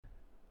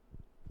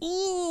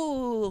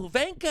Ooh,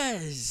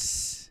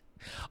 Venkas.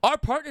 Our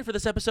partner for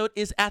this episode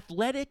is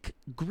Athletic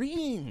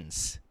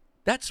Greens.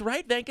 That's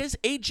right, Venkas.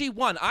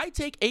 AG1. I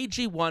take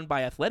AG1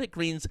 by Athletic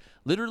Greens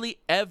literally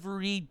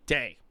every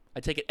day.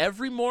 I take it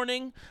every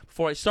morning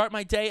before I start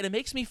my day, and it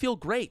makes me feel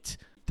great.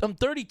 I'm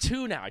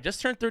 32 now. I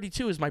just turned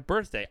 32. Is my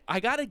birthday.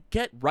 I got to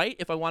get right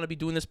if I want to be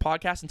doing this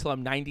podcast until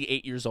I'm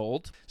 98 years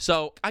old.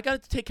 So I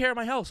got to take care of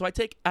my health. So I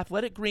take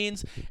Athletic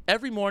Greens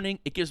every morning.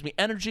 It gives me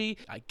energy.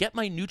 I get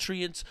my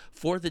nutrients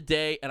for the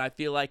day, and I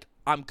feel like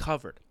I'm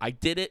covered. I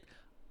did it.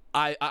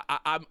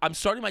 I'm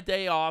starting my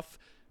day off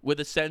with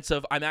a sense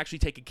of I'm actually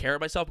taking care of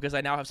myself because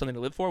I now have something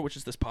to live for, which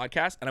is this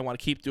podcast, and I want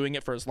to keep doing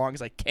it for as long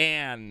as I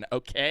can,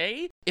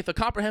 okay? If a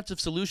comprehensive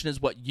solution is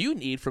what you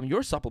need from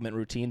your supplement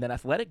routine, then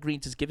Athletic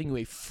Greens is giving you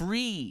a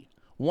free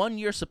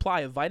 1-year supply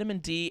of vitamin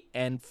D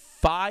and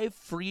 5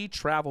 free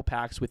travel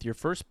packs with your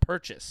first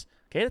purchase.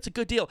 Okay, that's a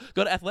good deal.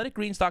 Go to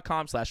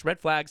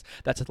athleticgreens.com/redflags.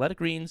 That's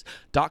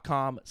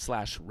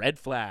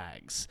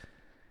athleticgreens.com/redflags.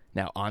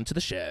 Now on to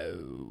the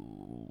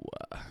show.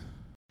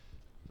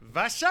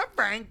 What's up,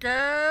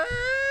 Bankers?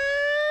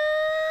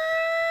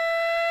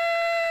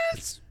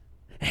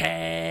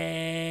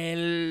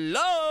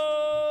 Hello,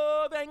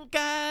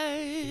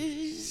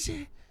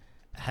 Venkas.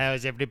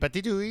 How's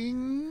everybody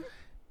doing?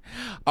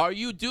 Are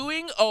you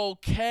doing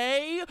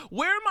okay?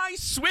 Where are my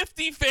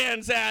Swiftie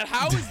fans at?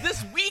 How has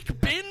this week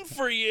been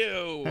for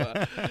you?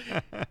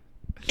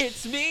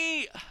 It's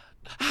me.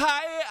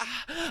 Hi,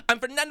 I'm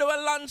Fernando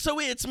Alonso.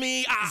 It's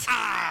me.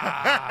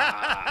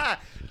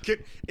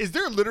 Is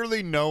there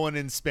literally no one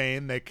in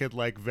Spain that could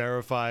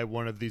verify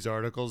one of these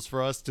articles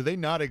for us? Do they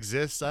not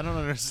exist? I don't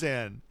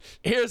understand.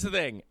 Here's the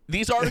thing.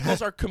 These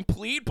articles are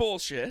complete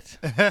bullshit.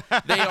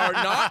 They are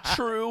not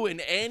true in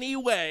any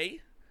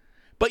way.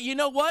 But you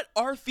know what?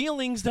 Our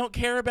feelings don't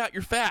care about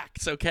your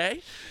facts,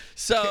 okay?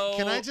 So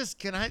can I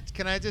just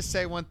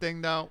say one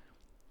thing though?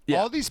 Yeah.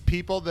 All these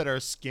people that are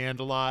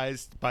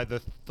scandalized by the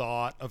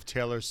thought of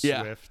Taylor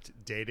Swift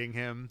dating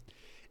him.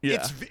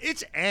 Yeah.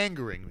 It's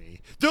angering me.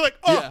 They're like,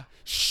 oh,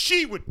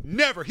 she would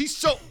never. He's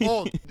so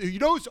old. You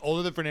know who's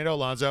older than Fernando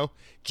Alonso?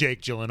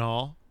 Jake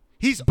Gyllenhaal.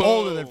 He's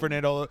older than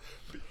Fernando.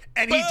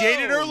 And he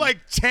dated her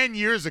 10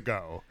 years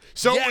ago.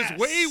 So it was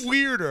way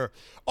weirder.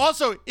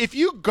 Also, if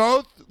you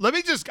go, I'm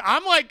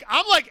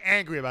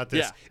angry about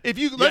this. Yeah. If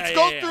you, let's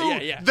go through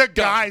the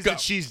guys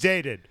that she's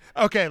dated.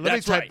 Okay, let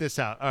me type this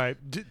out. All right.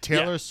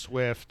 Taylor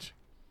Swift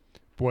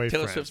boyfriends.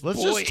 Taylor Swift's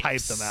let's just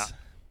type them out.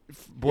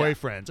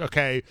 Boyfriends,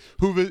 okay,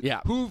 who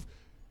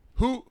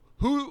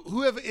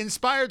have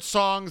inspired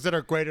songs that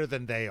are greater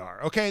than they are.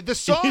 Okay, the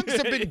songs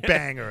have been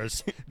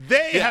bangers.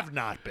 They have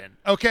not been.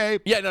 Okay.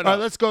 Yeah, no. All right,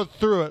 let's go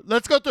through it. No,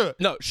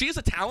 she's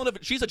a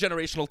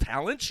generational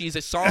talent. She's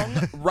a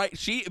song right.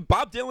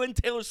 Bob Dylan,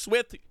 Taylor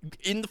Swift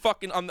in the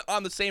fucking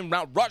on the same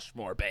Mount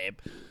Rushmore, babe.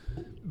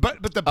 But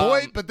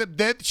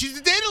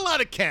she's dated a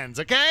lot of Kens.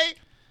 Okay.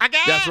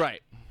 That's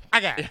right.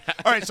 Okay.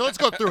 All right, so let's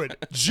go through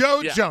it.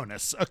 Joe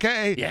Jonas,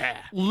 okay? Yeah.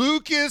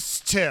 Lucas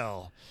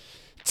Till.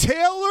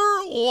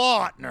 Taylor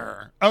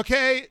Lautner,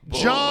 okay?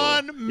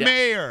 John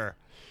Mayer.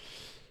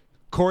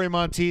 Corey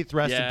Monteith,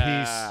 rest in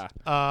peace.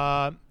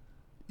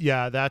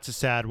 Yeah, that's a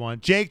sad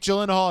one. Jake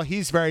Gyllenhaal,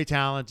 he's very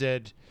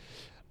talented.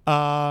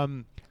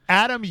 Adam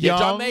Young.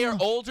 John Mayer,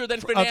 older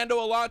than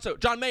Fernando Alonso.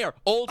 John Mayer,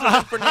 older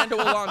than Fernando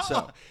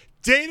Alonso.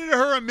 Dated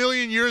her a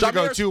million years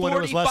ago, Mayer's too, when it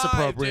was less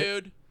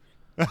appropriate. Dude.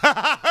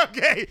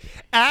 Okay,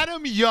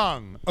 Adam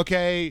Young.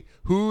 Okay,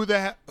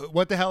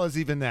 what the hell is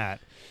even that?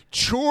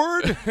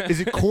 Chord? Is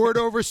it Chord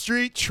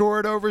Overstreet?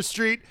 Chord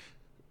Overstreet?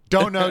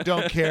 Don't know,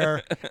 don't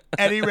care.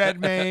 Eddie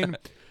Redmayne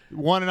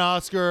won an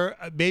Oscar.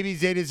 Maybe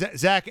dated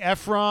Zac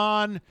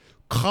Efron.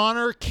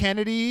 Connor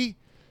Kennedy.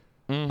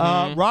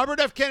 Robert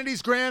F.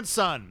 Kennedy's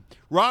grandson.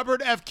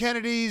 Robert F.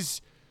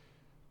 Kennedy's.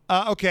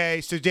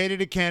 Okay, so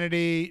dated a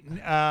Kennedy.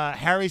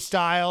 Harry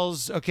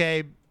Styles.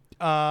 Okay.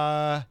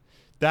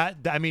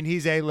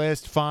 He's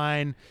A-list,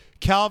 fine.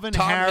 Calvin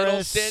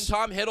Harris.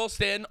 Tom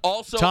Hiddleston,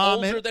 also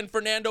older than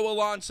Fernando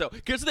Alonso.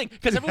 Here's the thing,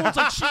 because everyone's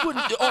like, she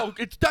wouldn't. Oh,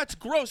 that's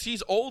gross.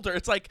 He's older.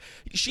 It's like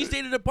she's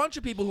dated a bunch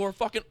of people who are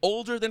fucking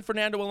older than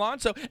Fernando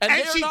Alonso, and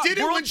they're she not did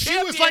it world when she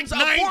was like champions of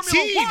 19,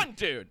 Formula 1,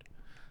 dude.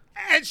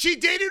 And she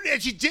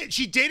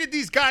dated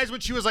these guys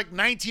when she was like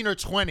 19 or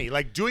 20.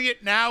 Like doing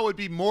it now would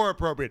be more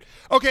appropriate.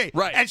 Okay,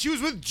 right. And she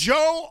was with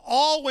Joe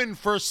Alwyn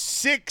for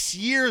 6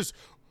 years.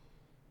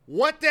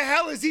 What the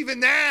hell is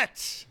even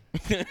that?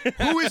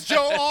 Who is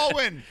Joe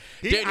Alwyn?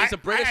 Dude, he's a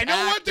British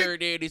actor,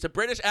 dude. He's a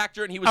British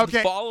actor, and he was the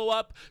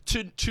follow-up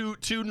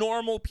to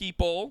Normal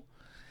People.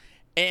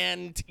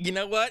 And you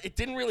know what? It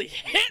didn't really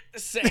hit the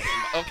same,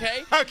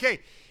 okay?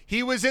 Okay.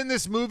 He was in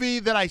this movie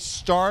that I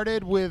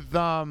started with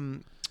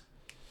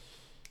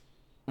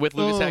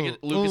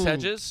Lucas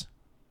Hedges?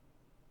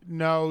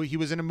 No, he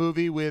was in a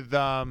movie with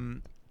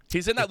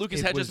he's in that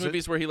Lucas Hedges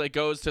movies where he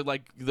goes to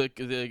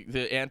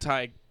the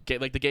anti-gay,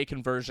 the gay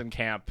conversion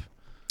camp.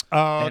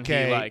 Oh,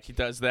 okay. And he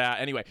does that.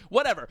 Anyway,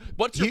 whatever.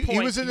 What's your point?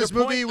 He was in this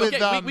movie with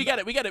we get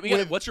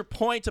it. What's your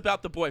point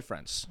about the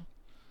boyfriends?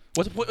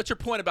 What's your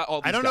point about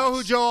all these I don't guys? know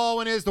who Joe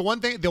Alwyn is. The one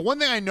thing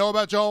I know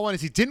about Joe Alwyn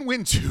is he didn't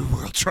win 2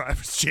 World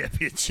Drivers'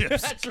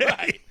 Championships. That's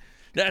right.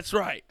 That's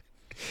right.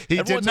 He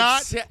Everyone's did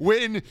not upset.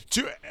 win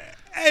 2.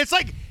 It's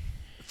like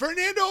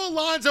Fernando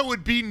Alonso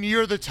would be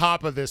near the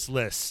top of this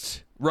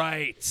list.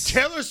 Right.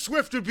 Taylor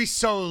Swift would be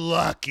so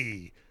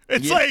lucky.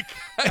 It's Yeah.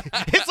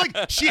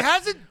 like she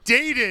hasn't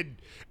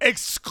dated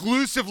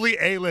exclusively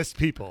A-list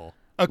people.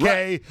 Okay?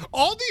 Right.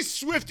 All these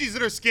Swifties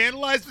that are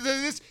scandalized with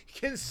this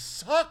can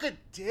suck a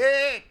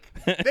dick.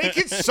 They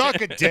can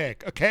suck a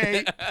dick,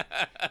 okay?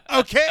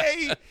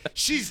 Okay?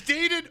 She's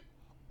dated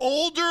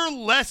older,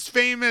 less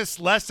famous,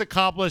 less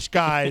accomplished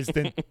guys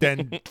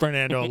than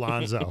Fernando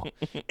Alonso.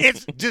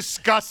 It's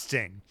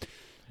disgusting.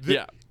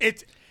 Yeah.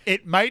 It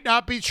might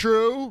not be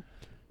true,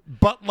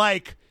 but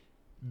like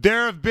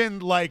there have been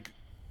like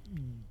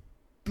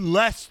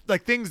less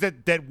like things that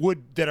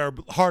are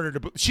harder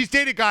to. She's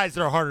dated guys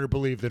that are harder to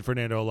believe than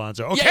Fernando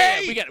Alonso.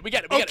 Okay, Yeah, we get it. We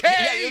get it. Okay.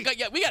 Yeah,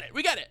 we get it.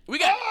 We get it.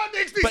 Oh, it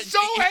makes me But so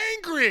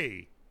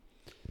angry.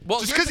 Well,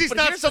 Just because he's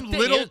not some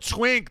little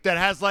twink that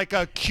has like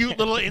a cute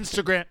little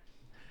Instagram,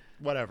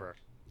 whatever.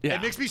 Yeah.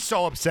 It makes me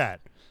so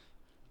upset.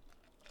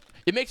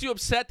 It makes you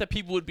upset that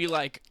people would be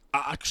like,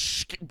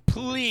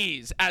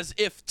 please, as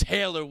if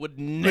Taylor would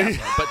never.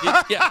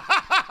 But yeah.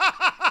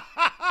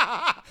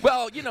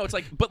 Well, you know, it's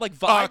like, but like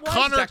vibe-wise, it's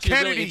Connor actually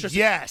Kennedy, really interesting.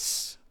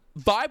 yes.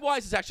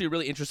 Vibe-wise, it's actually a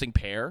really interesting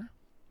pair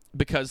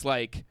because,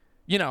 like,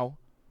 you know,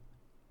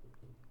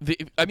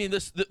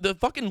 the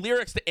fucking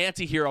lyrics to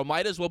Antihero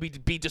might as well be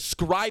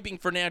describing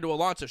Fernando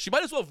Alonso. She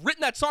might as well have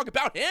written that song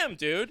about him,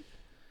 dude.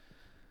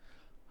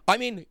 I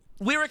mean,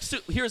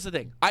 here's the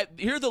thing.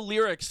 Hear the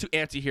lyrics to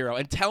Antihero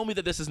and tell me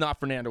that this is not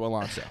Fernando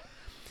Alonso.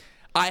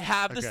 I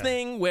have this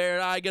thing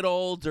where I get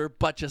older,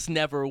 but just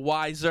never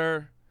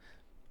wiser.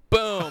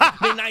 Boom.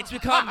 Midnights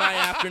become my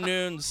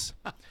afternoons.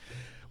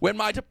 When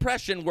my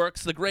depression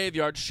works the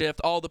graveyard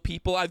shift, all the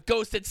people I've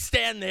ghosted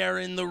stand there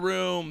in the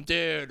room,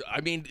 dude.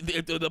 I mean,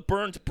 the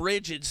burnt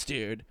bridges,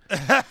 dude.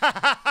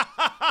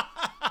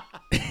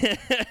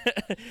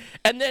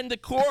 And then the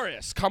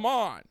chorus, come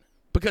on.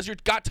 Because you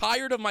got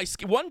tired of my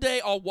one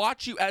day I'll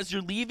watch you as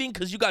you're leaving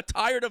because you got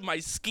tired of my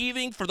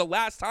skeeving for the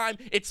last time.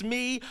 It's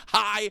me.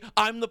 Hi,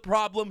 I'm the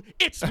problem.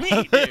 It's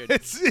me, dude.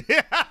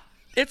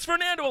 It's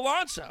Fernando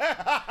Alonso.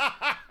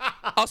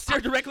 I'll stare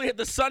directly at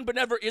the sun, but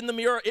never in the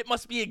mirror. It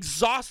must be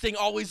exhausting,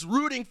 always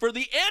rooting for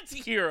the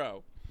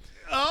anti-hero.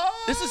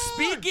 Oh, This is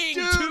speaking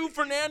to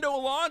Fernando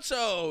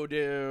Alonso,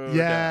 dude.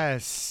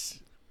 Yes.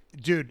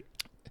 Dude.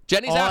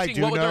 Jenny's all I asking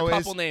do what would their know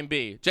couple is- name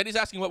be. Jenny's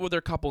asking what would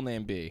their couple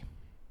name be.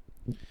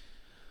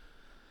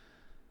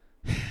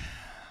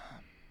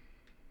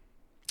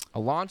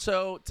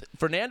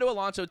 Fernando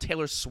Alonso,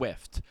 Taylor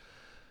Swift.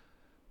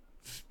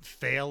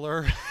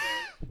 Failer.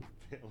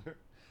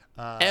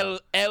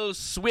 El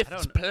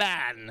Swift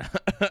plan.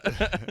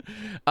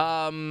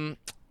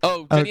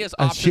 Jenny has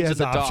options she has in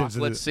the options doc.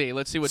 in Let's the- see.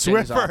 Let's see what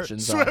Jenny's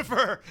options are.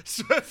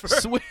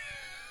 Swiffer.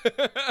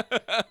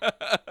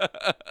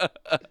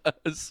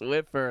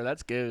 Swiffer.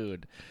 That's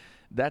good.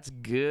 That's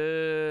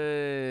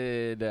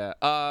good. Yeah.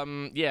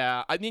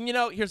 I mean, you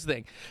know, here's the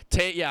thing.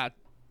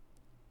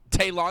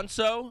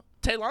 Taylonso.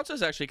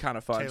 Taylonso's actually kind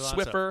of fun.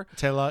 Swiffer.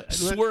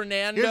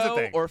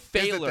 Swernando or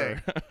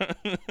Failer.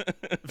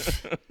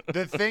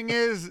 The thing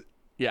is,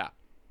 Yeah.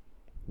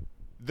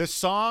 the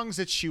songs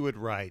that she would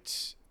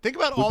write. Think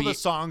about all the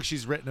songs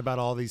she's written about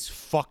all these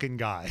fucking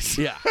guys.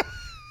 Yeah.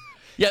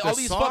 Yeah, The all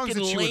these songs fucking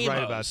that she would write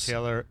about lamos.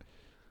 Taylor.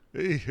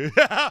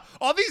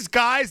 All these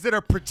guys that are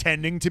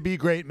pretending to be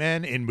great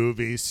men in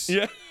movies.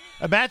 Yeah.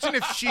 Imagine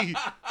if she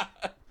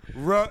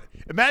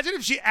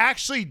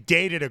actually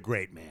dated a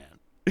great man.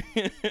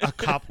 A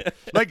couple.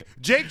 Like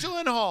Jake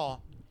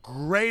Gyllenhaal,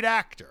 great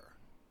actor.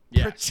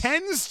 Yes.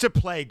 Pretends to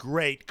play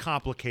great,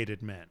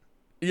 complicated men.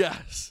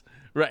 Yes.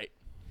 Right.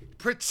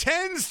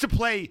 Pretends to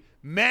play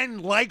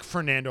men like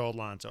Fernando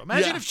Alonso.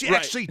 Imagine if she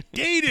actually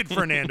dated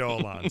Fernando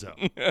Alonso.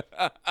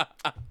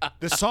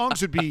 The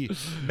songs would be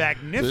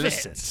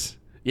magnificent.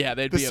 Yeah,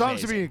 they'd The be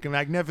songs amazing. would be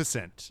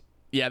magnificent.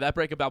 Yeah, that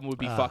breakup album would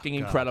be fucking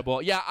God.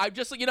 incredible. Yeah, I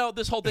just, you know,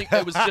 this whole thing,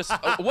 it was just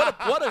what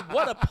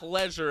a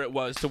pleasure it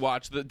was to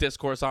watch the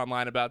discourse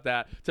online about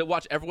that, to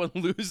watch everyone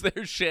lose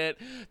their shit,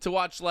 to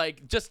watch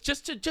like just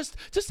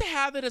to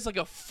have it as like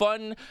a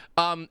fun,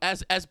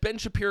 as Ben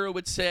Shapiro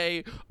would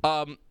say,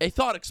 a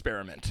thought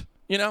experiment.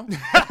 You know,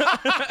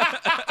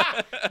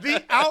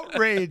 The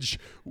outrage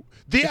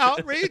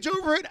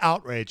over it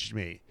outraged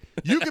me.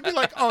 You could be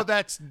like, oh,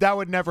 that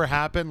would never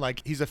happen.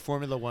 Like he's a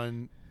Formula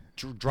One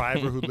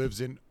driver who lives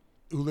in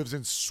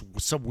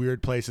some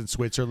weird place in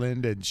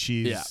Switzerland, and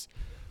she's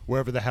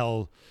wherever the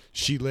hell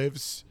she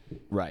lives,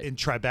 right in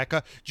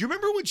Tribeca. Do you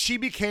remember when she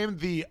became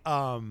the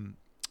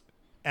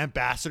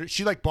ambassador?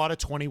 She like bought a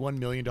 $21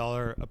 million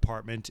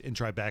apartment in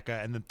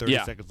Tribeca, and then 30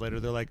 seconds later,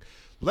 they're like,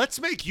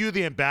 "Let's make you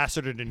the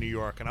ambassador to New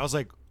York." And I was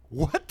like,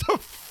 "What the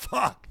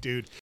fuck,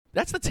 dude?"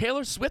 That's the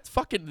Taylor Swift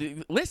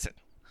fucking listen.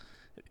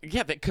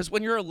 Yeah, because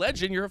when you're a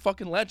legend, you're a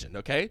fucking legend,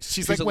 okay?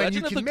 She's like, when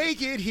you can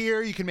make it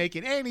here, you can make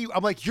it any.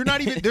 I'm like, you're not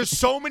even. There's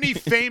so many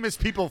famous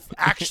people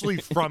actually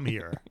from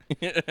here,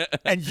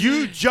 and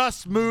you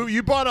just moved.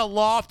 You bought a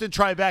loft in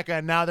Tribeca,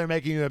 and now they're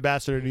making you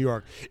ambassador to New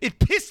York. It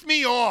pissed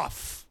me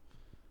off.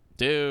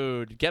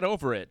 Dude, get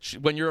over it.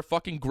 When you're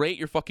fucking great,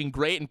 you're fucking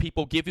great, and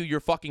people give you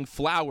your fucking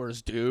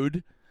flowers,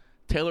 dude.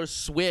 Taylor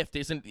Swift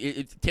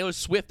Taylor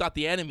Swift not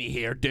the enemy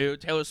here,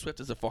 dude. Taylor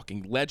Swift is a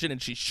fucking legend,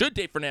 and she should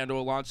date Fernando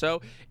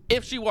Alonso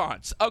if she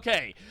wants.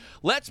 Okay,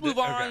 let's move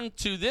on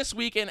to this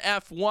week in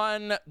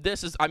F1.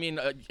 This is,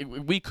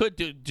 we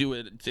could do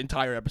an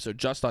entire episode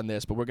just on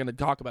this, but we're going to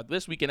talk about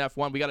this week in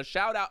F1. We got to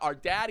shout out our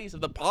daddies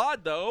of the pod,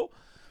 though.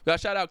 We got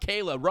to shout out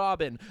Kayla,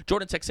 Robin,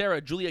 Jordan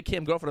Texera, Julia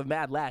Kim, girlfriend of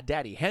Mad Lad,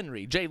 Daddy,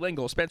 Henry, Jay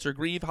Lingle, Spencer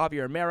Grieve,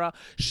 Javier Mera,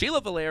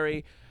 Sheila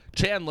Valeri,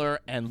 Chandler,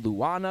 and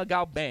Luana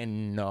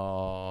Galbeno.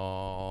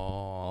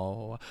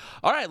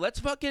 All right,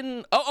 let's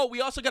fucking... Oh, we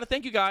also got to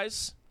thank you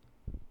guys.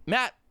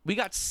 Matt, we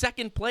got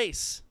second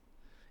place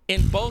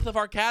in both of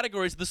our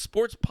categories, the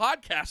Sports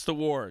Podcast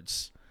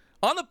Awards.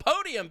 On the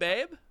podium,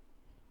 babe.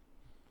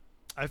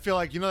 I feel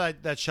like,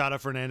 that shot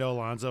of Fernando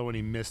Alonso when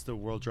he missed the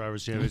World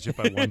Drivers' Championship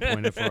by 1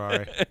 point at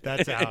Ferrari?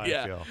 That's how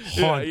I feel.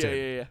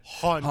 Haunted. Yeah.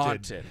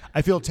 Haunted.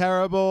 I feel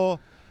terrible.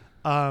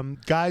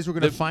 Guys, we're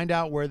going to find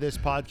out where this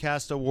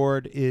podcast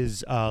award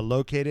is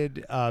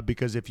located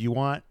because if you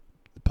want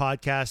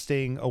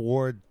podcasting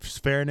award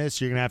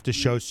fairness, you're going to have to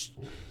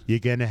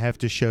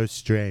show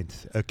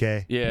strength,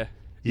 okay? Yeah.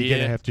 You're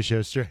going to have to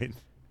show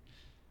strength.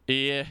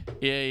 Yeah.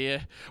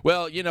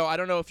 Well, I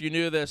don't know if you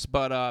knew this,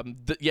 but I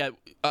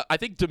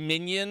think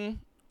Dominion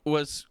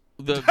was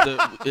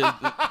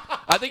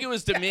I think it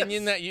was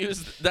Dominion that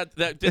used that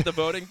did the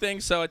voting thing.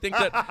 So I think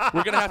that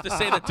we're gonna have to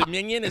say that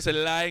Dominion is a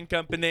lying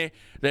company.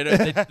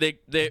 They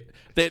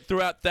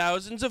threw out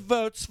thousands of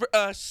votes for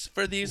us,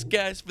 for these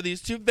guys, for these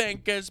two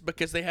Venkas,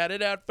 because they had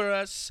it out for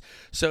us.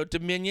 So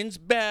Dominion's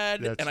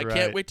bad, That's and I right.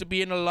 can't wait to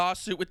be in a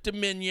lawsuit with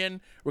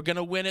Dominion. We're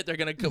gonna win it. They're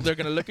gonna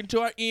look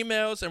into our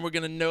emails, and we're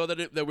gonna know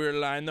that we were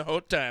lying the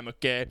whole time.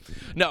 Okay?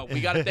 No,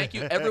 we gotta thank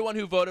you everyone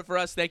who voted for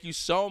us. Thank you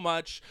so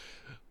much.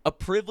 A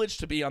privilege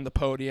to be on the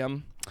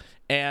podium.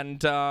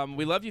 And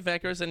we love you,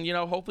 Vankers. And,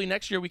 hopefully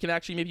next year we can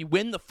actually maybe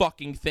win the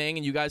fucking thing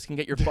and you guys can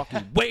get your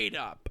fucking weight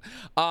up.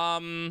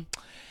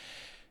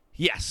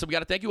 Yes, so we got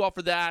to thank you all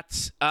for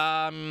that.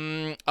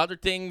 Other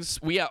things,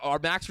 our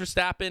Max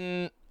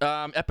Verstappen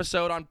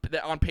episode on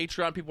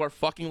Patreon, people are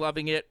fucking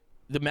loving it.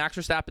 The Max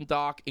Verstappen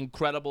doc,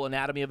 incredible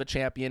Anatomy of a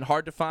Champion,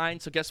 hard to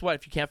find. So guess what?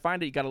 If you can't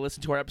find it, you got to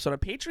listen to our episode on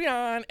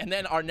Patreon. And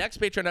then our next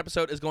Patreon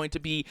episode is going to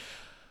be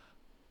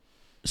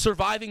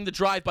Surviving the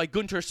Drive by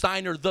Gunther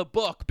Steiner, the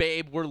book,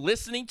 babe. We're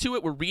listening to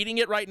it. We're reading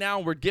it right now.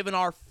 And we're giving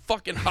our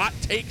fucking hot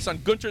takes on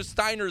Gunther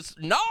Steiner's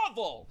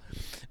novel.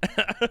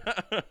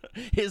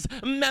 His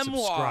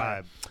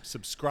memoir.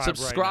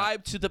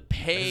 Subscribe to the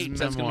page.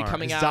 That's going to be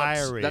coming out.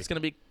 Diary. That's going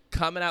to be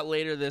coming out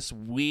later this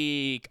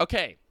week.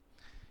 Okay.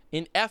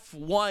 In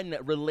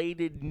F1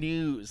 related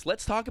news,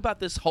 let's talk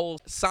about this whole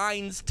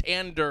Sainz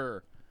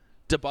Tander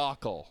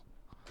debacle.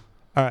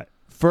 All right.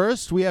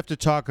 First, we have to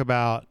talk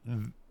about,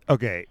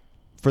 okay,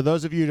 for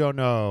those of you who don't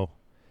know,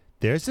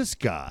 there's this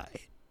guy.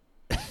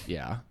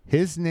 Yeah.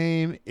 His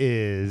name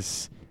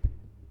is,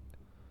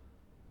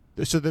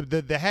 so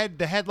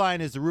the headline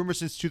is, the rumor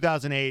since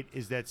 2008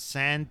 is that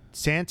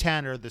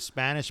Santander, the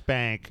Spanish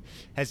bank,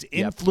 has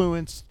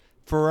influenced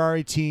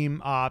Ferrari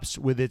team ops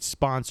with its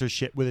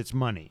sponsorship, with its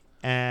money.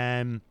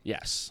 And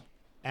yes.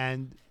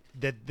 And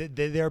that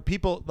there are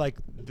people, like,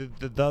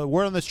 the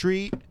word on the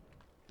street,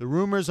 the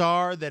rumors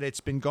are that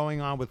it's been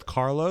going on with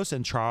Carlos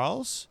and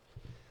Charles,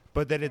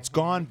 but that it's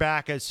gone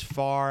back as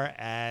far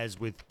as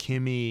with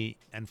Kimi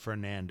and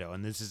Fernando.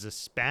 And this is a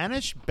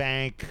Spanish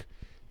bank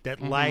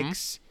that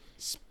likes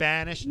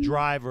Spanish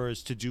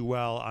drivers to do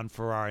well on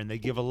Ferrari. And they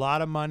give a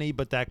lot of money,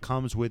 but that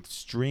comes with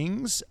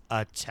strings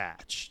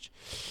attached.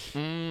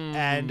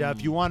 And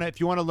if you want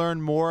to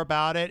learn more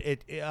about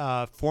it,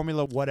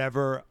 Formula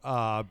Whatever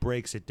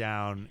breaks it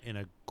down in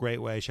a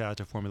great way. Shout out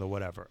to Formula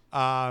Whatever.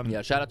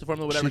 Shout out to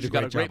Formula Whatever.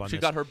 She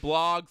got her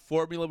blog,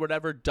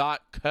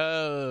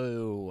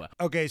 formulawhatever.co.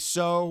 Okay,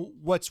 so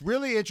what's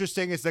really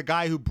interesting is the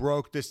guy who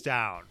broke this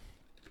down.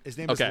 His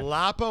name is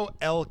Lapo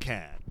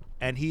Elkan,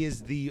 and he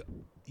is the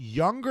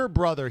younger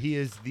brother. He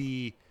is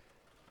the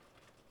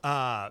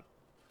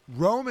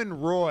Roman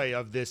Roy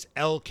of this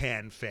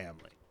Elkan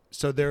family.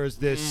 So there's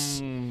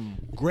this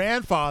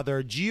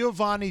grandfather,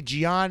 Giovanni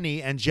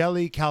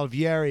Angeli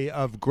Calvieri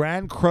of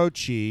Gran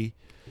Croce,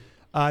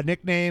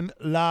 nicknamed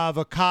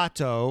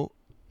L'Avvocato,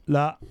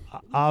 the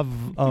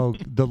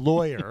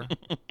lawyer.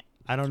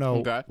 I don't know.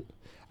 Okay.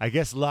 I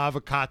guess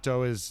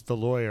L'Avvocato is the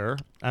lawyer.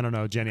 I don't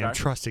know, Jenny. I'm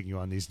trusting you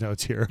on these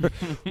notes here.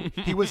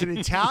 He was an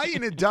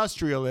Italian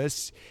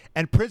industrialist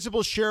and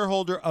principal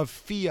shareholder of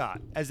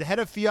Fiat. As the head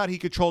of Fiat, he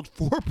controlled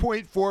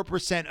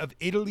 4.4% of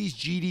Italy's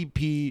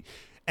GDP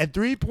and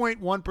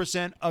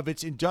 3.1% of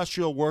its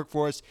industrial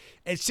workforce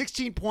and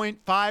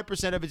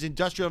 16.5% of its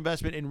industrial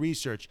investment in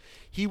research.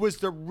 He was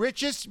the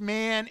richest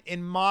man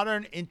in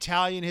modern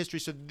Italian history.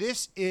 So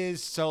this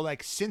is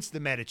since the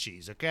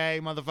Medicis, okay,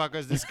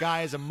 motherfuckers? This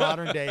guy is a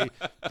modern day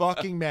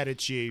fucking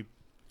Medici.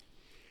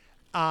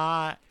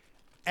 And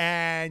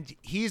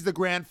he's the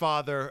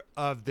grandfather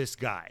of this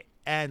guy.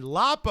 And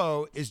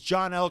Lapo is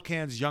John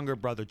Elkann's younger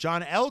brother.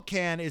 John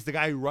Elkann is the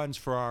guy who runs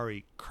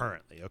Ferrari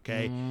currently,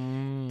 okay?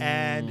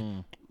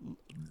 And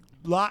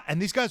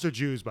these guys are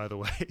Jews, by the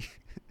way.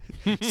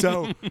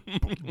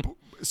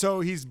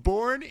 So he's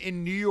born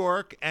in New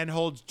York and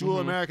holds dual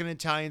American and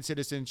Italian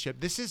citizenship.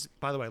 This is,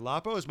 by the way,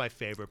 Lapo is my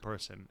favorite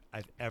person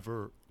I've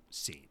ever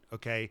seen,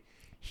 okay?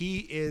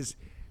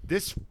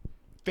 This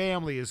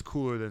family is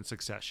cooler than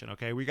Succession,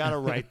 okay? We got to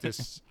write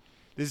this.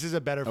 This is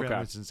a better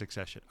family than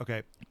Succession,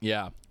 okay?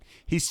 Yeah.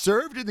 He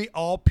served in the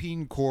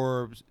Alpine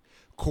Corps,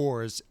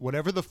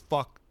 whatever the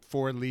fuck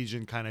Foreign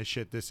Legion kind of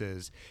shit this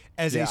is,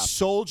 as a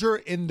soldier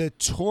in the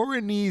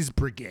Torinese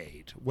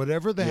Brigade,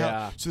 whatever the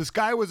hell. So this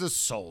guy was a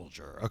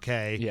soldier,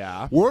 okay?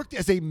 Yeah. Worked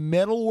as a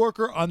metal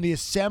worker on the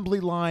assembly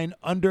line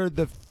under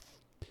the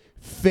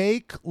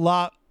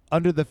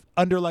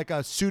under like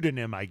a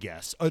pseudonym, I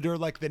guess, under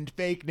like the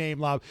fake name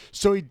Lob.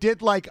 So he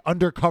did like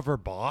undercover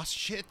boss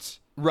shit.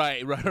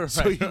 Right.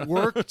 So he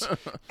worked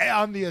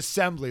on the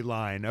assembly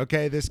line.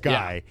 Okay, this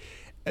guy.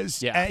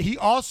 Yeah. He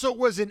also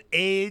was an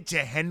aide to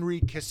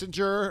Henry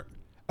Kissinger.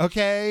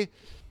 Okay.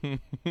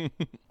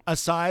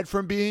 Aside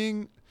from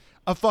being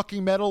a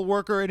fucking metal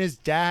worker in his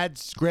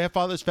dad's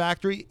grandfather's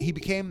factory, he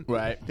became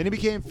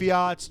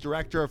Fiat's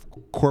director of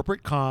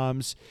corporate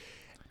comms.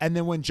 And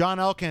then when John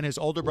Elkann, his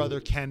older brother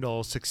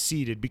Kendall,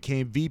 succeeded,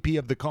 became VP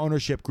of the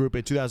ownership group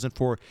in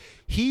 2004,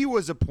 he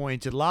was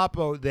appointed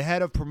Lapo, the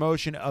head of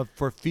promotion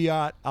for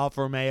Fiat,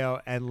 Alfa Romeo,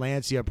 and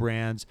Lancia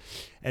brands,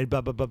 and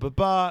blah, blah, blah, blah,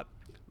 blah.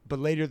 But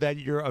later that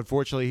year,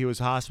 unfortunately, he was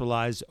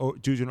hospitalized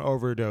due to an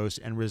overdose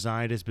and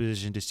resigned his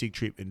position to seek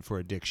treatment for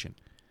addiction.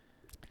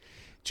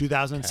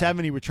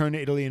 2007, he returned to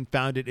Italy and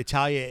founded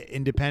Italia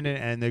Independent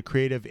and the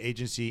creative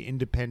agency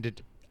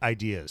Independent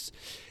Ideas.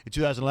 In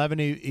 2011,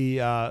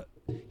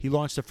 he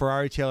launched the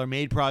Ferrari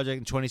tailor-made project.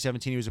 In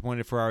 2017, he was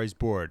appointed to Ferrari's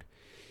board.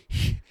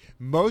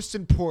 Most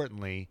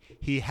importantly,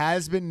 he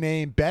has been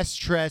named Best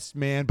Dressed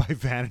Man by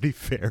Vanity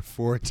Fair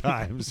 4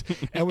 times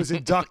and was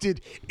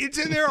inducted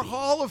into their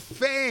Hall of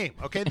Fame.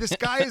 Okay, this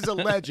guy is a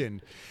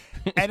legend.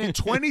 And in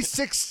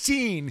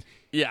 2016,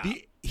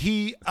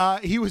 he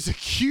was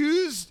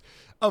accused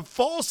of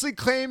falsely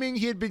claiming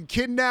he had been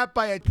kidnapped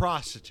by a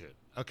prostitute.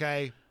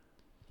 Okay,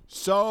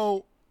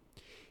 so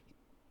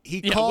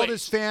he called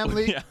his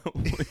family.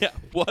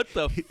 What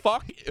the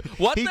fuck?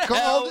 What the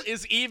hell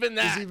is even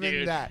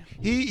that,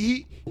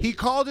 dude? He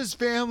called his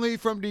family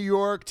from New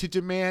York to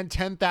demand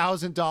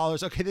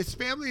 $10,000. Okay, this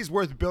family is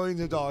worth billions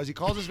of dollars. He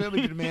calls his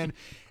family to demand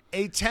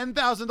a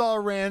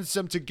 $10,000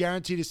 ransom to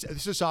guarantee this.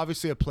 This is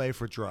obviously a play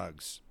for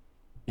drugs.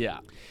 Yeah.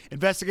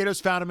 Investigators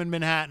found him in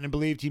Manhattan and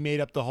believed he made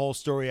up the whole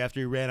story after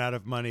he ran out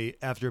of money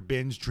after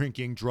binge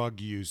drinking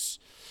drug use.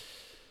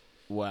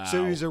 Wow.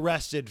 So he was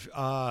arrested,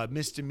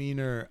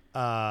 misdemeanor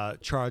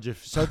charge of.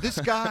 So this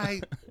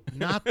guy,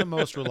 not the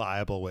most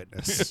reliable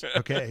witness.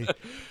 Okay.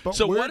 But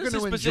so we're what is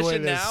his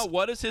position now?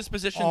 What is his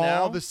position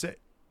now?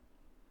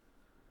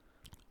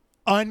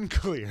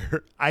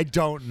 Unclear. I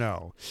don't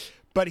know.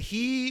 But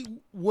he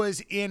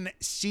was in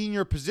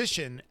senior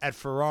position at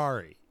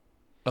Ferrari.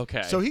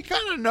 Okay. So he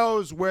kind of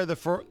knows where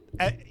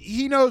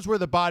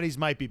the bodies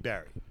might be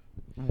buried.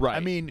 Right. I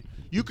mean,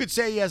 you could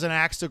say he has an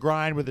axe to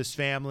grind with his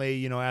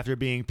family, after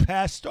being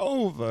passed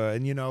over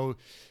and,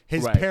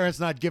 his parents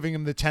not giving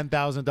him the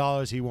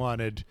 $10,000 he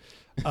wanted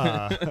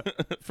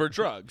for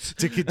drugs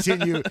to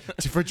continue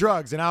for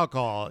drugs and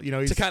alcohol,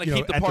 he's, to kind of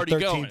keep the party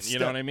going. You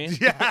know what I mean?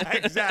 Yeah,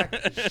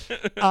 exactly.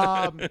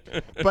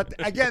 But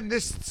again,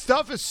 this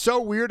stuff is so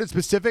weird and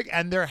specific,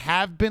 and there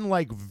have been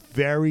like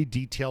very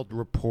detailed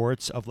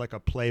reports of like a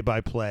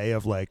play-by-play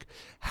of like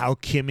how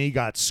Kimi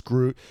got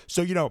screwed.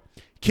 So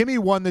Kimi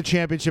won the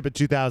championship in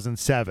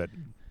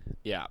 2007.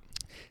 Yeah.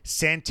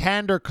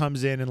 Santander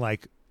comes in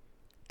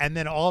and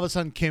then all of a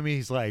sudden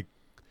Kimi's like,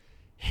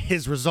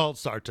 his results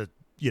start to,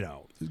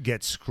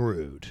 get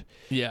screwed.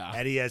 Yeah.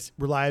 And he has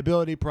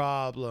reliability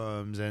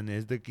problems and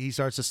he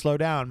starts to slow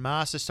down.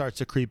 Massa starts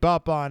to creep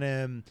up on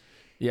him.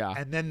 Yeah.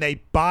 And then they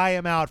buy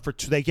him out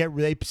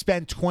they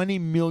spend $20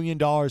 million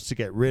to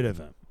get rid of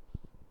him.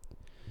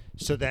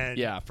 So then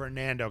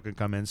Fernando can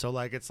come in. So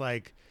it's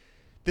like,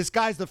 this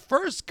guy's the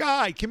first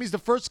guy. Kimi's the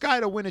first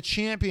guy to win a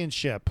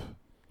championship,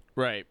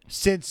 right?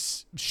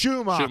 Since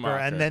Schumacher,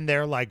 and then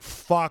they're like,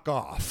 "Fuck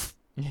off."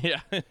 Yeah,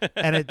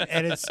 and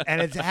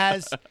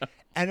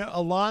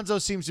Alonso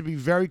seems to be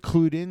very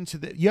clued into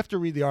the. You have to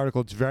read the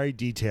article; it's very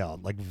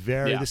detailed.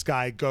 This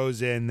guy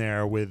goes in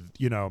there with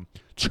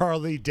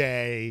Charlie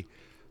Day.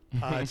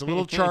 It's a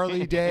little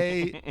Charlie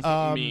Day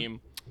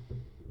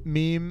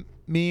meme.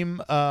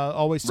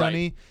 Always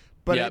Sunny.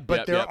 Right.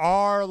 But there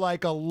are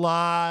like a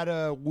lot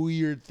of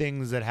weird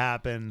things that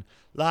happen,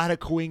 a lot of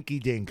coinky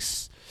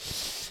dinks.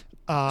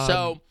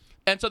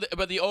 And And so,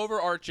 but the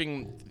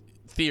overarching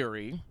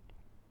theory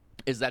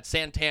is that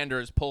Santander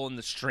is pulling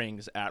the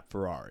strings at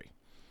Ferrari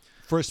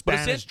for a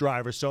Spanish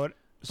driver. So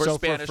for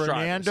Fernando,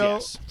 drivers,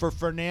 yes. for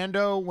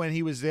Fernando when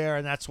he was there,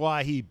 and that's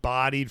why he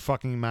bodied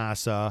fucking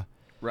Massa.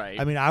 Right.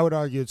 I mean, I would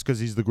argue it's because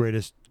he's the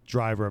greatest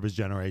driver of his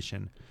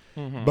generation.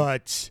 Mm-hmm.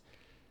 But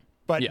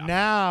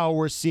now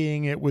we're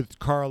seeing it with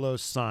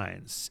Carlos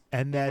Sainz,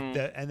 and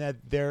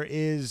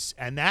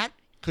that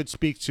could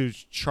speak to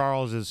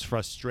Charles's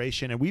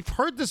frustration. And we've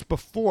heard this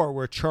before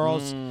where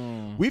Charles,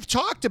 we've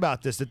talked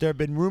about this, that there have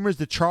been rumors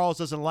that Charles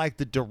doesn't like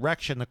the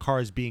direction the car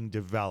is being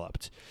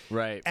developed.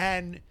 Right.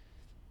 And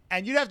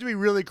you'd have to be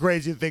really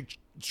crazy to think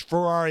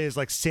Ferrari is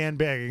like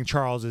sandbagging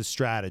Charles's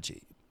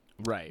strategy.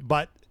 Right.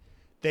 But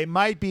they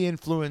might be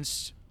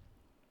influenced.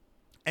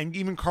 And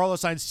even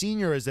Carlos Sainz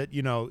Sr. is that,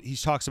 he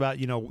talks about,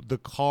 the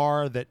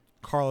car that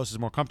Carlos is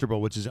more comfortable,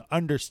 which is an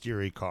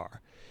understeery car.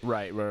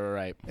 Right.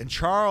 And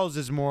Charles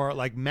is more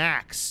like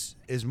Max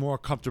is more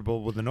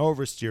comfortable with an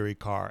oversteery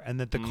car, and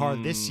that the car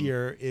this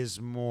year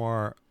is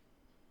more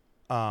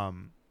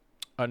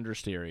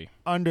understeery.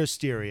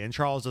 And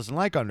Charles doesn't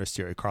like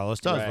understeery. Carlos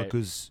does. Right. Look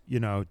who's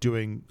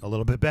doing a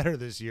little bit better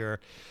this year.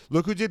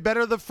 Look who did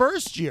better the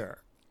first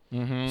year.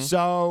 Mm-hmm.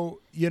 So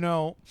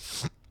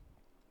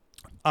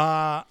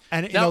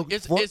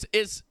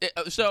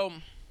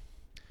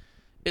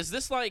is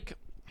this like?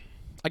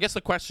 I guess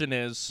the question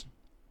is,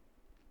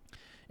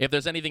 if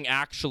there's anything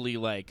actually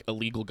like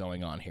illegal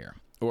going on here,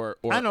 or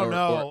I don't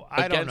know.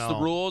 or against the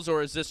rules,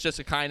 or is this just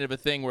a kind of a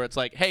thing where it's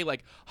like, hey,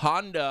 like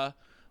Honda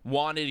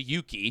wanted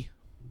Yuki,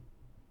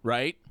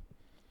 right?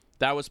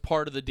 That was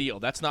part of the deal.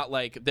 That's not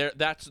like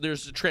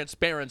there's a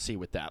transparency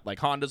with that. Like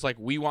Honda's like,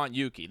 we want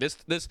Yuki.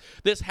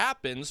 This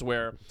happens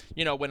where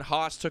when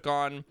Haas took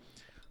on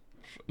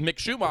Mick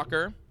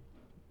Schumacher.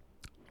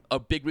 A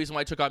big reason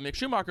why I took on Mick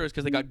Schumacher is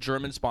because they got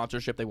German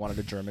sponsorship. They wanted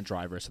a German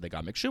driver, so they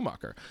got Mick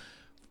Schumacher.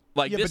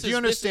 But do you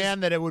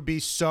understand that it would be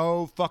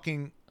so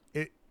fucking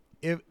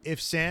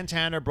if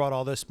Santander brought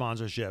all this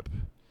sponsorship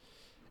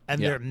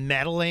and they're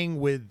meddling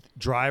with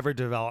driver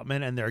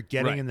development and they're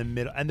getting in the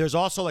middle. And there's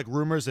also like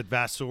rumors that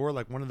Vasseur,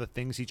 like one of the first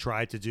things he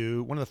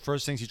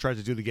tried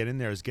to do to get in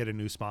there is get a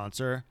new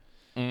sponsor.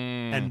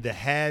 And the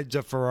heads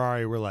of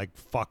Ferrari were like,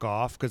 fuck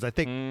off, because I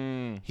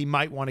think he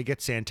might want to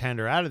get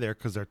Santander out of there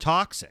because they're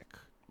toxic.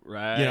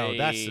 Right.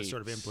 That's the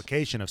sort of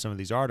implication of some of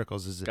these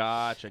articles.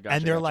 Gotcha.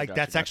 And they're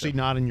that's actually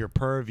not in your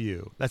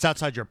purview. That's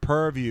outside your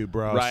purview,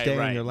 bro.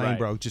 Stay in your lane,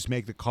 bro. Just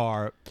make the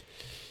car.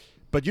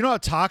 But you know how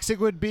toxic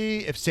it would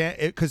be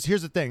because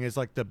here's the thing: is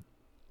like the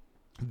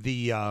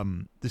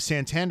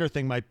Santander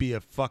thing might be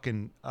a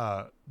fucking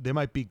there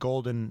might be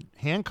golden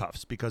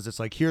handcuffs because it's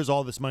like, here's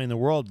all this money in the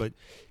world, but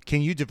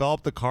can you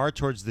develop the car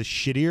towards the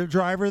shittier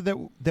driver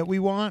that we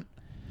want?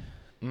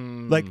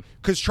 Like,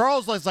 because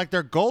Charles is like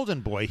their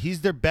golden boy.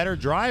 He's their better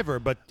driver,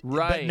 but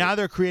now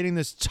they're creating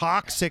this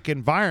toxic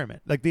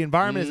environment. Like the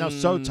environment is now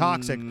so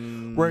toxic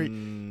where,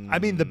 I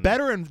mean, the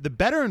better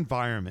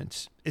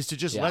environment is to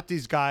just let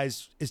these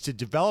guys, is to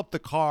develop the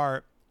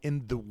car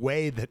in the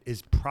way that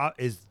is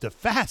the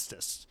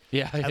fastest.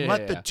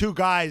 Let the two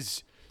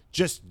guys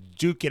just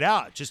duke it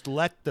out. Just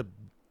let the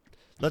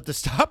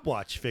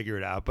stopwatch figure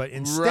it out. But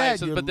instead,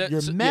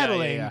 you're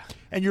meddling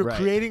and you're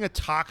creating a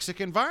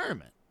toxic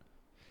environment.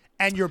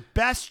 And your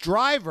best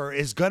driver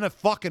is gonna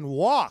fucking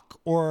walk,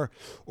 or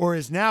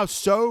is now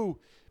so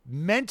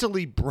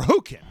mentally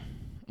broken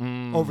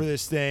over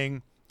this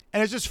thing.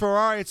 And it's just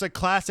Ferrari. It's like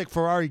classic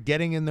Ferrari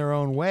getting in their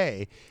own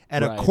way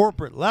at a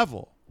corporate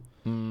level.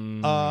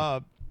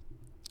 So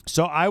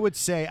I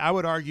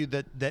would argue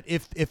that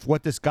if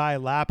what this guy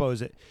Lapo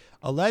is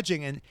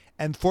alleging,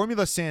 and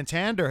Formula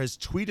Santander has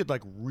tweeted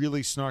like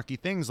really snarky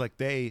things, like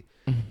they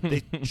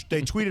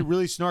tweeted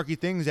really snarky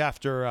things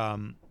after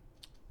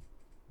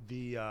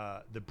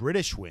the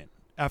British win,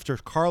 after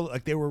Carl,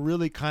 like they were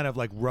really kind of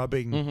like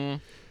rubbing,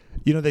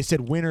 they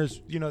said winners,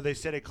 they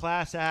said a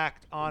class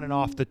act on and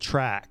off the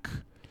track.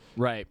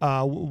 Right.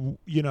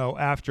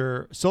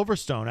 After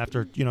Silverstone,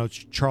 after,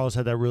 Charles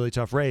had that really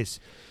tough race.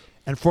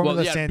 And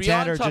Formula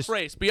Santander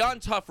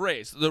beyond tough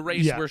race, the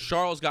race where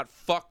Charles got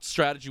fucked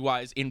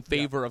strategy-wise in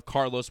favor of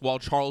Carlos while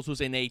Charles was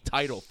in a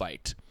title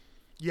fight.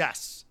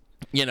 Yes.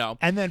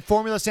 And then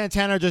Formula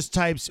Santander just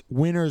types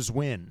winners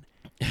win.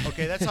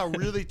 Okay, that's a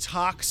really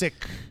toxic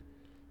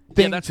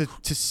thing that's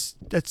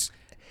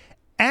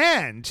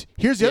and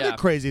here's the other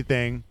crazy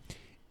thing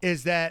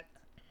is that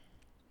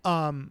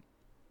the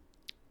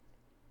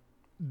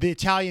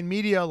Italian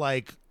media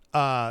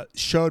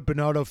showed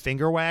Binotto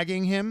finger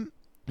wagging him.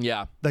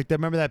 Yeah. Like,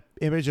 remember that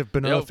image of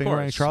Binotto finger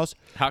wagging Charles?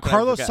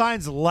 Carlos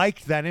Sainz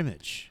liked that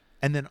image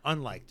and then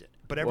unliked it.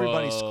 But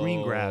everybody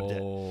screen grabbed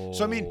it.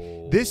 So, I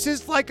mean, this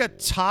is like a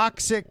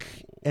toxic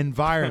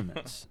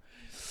environment.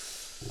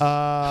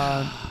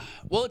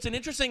 Well, it's an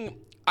interesting.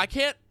 I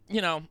can't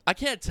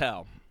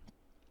tell.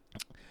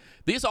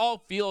 These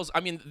all feels. I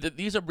mean,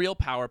 these are real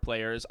power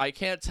players. I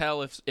can't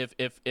tell if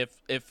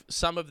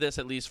some of this,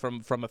 at least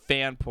from a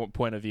fan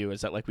point of view,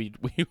 is that like we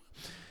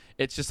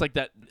it's just like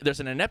that. There's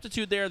an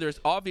ineptitude there. There's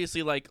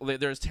obviously like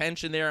there's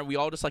tension there, and we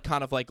all just like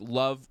kind of like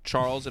love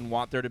Charles and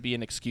want there to be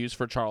an excuse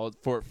for Charles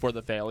for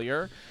the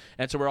failure,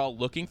 and so we're all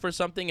looking for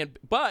something.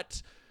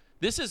 But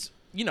this is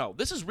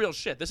this is real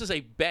shit. This is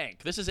a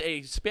bank. This is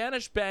a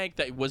Spanish bank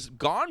that was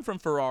gone from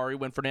Ferrari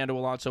when Fernando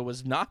Alonso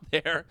was not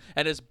there,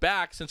 and is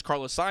back since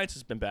Carlos Sainz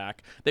has been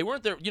back. They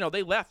weren't there.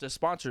 They left as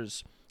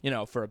sponsors.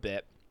 For a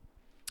bit.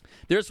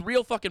 There's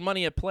real fucking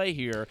money at play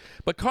here,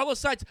 but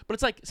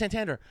it's like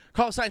Santander.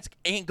 Carlos Sainz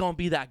ain't gonna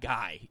be that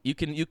guy. You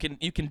can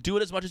do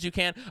it as much as you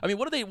can. I mean,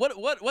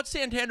 what's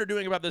Santander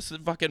doing about this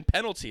fucking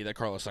penalty that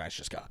Carlos Sainz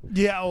just got?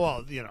 Yeah,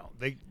 well, they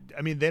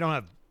don't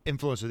have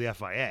influence with the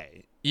FIA.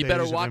 You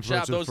better watch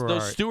out.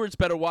 Those stewards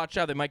better watch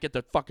out. They might get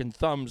their fucking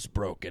thumbs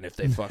broken if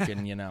they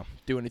fucking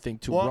do anything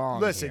too wrong.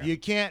 Listen, here. you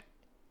can't.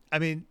 I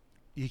mean,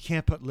 you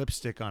can't put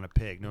lipstick on a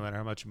pig, no matter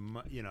how much.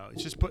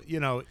 It's just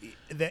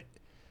that.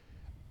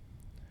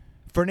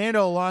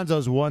 Fernando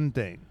Alonso's one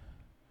thing,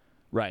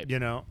 right?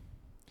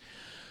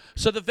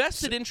 So the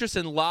vested interest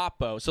in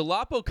Lapo. So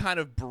Lapo kind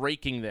of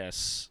breaking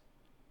this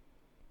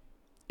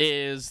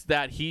is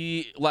that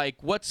he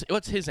what's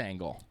his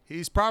angle?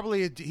 He's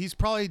probably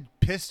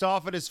pissed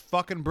off at his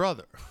fucking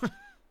brother.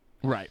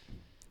 Right.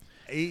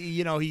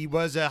 He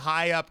was a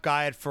high up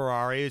guy at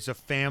Ferrari. It's a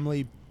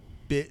family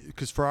bit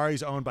because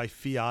Ferrari's owned by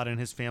Fiat, and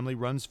his family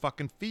runs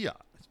fucking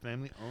Fiat. His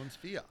family owns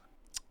Fiat.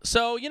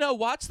 So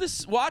watch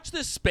this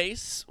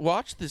space.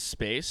 Watch this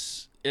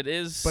space. It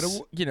is, but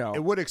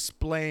it would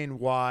explain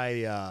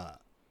why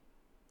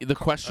the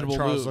questionable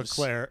Charles moves.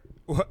 Leclerc,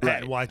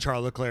 right. Why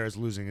Charles Leclerc is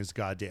losing his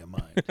goddamn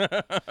mind.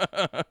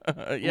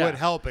 Yeah. Would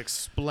help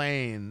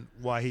explain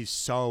why he's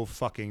so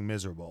fucking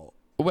miserable.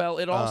 Well,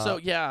 it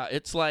also,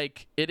 it's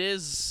like it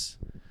is,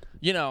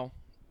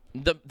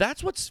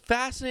 that's what's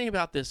fascinating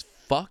about this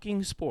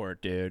fucking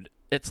sport, dude.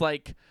 It's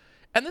like.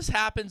 And this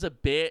happens a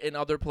bit in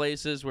other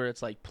places where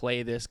it's like,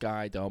 play this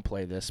guy, don't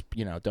play this,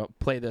 don't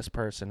play this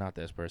person, not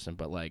this person.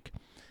 But like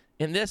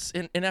in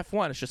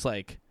F1, it's just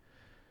like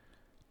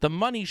the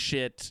money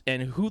shit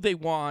and who they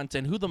want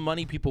and who the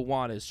money people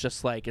want is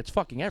just like, it's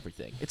fucking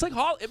everything. It's like,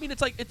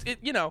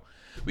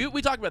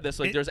 we talk about this.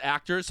 Like there's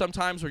actors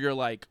sometimes where you're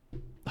like,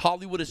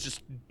 Hollywood is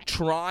just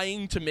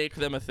trying to make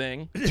them a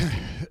thing.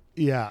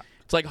 Yeah.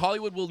 It's like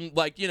Hollywood will,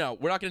 like, we're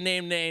not going to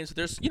name names.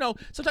 There's,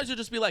 sometimes you'll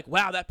just be like,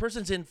 wow, that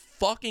person's in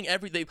fucking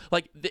everything.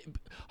 Like,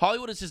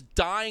 Hollywood is just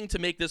dying to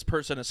make this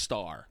person a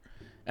star.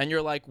 And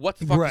you're like, what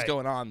the fuck is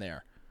going on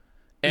there?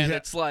 And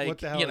it's like, what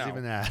the hell is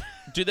even that?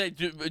 do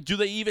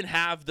they even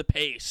have the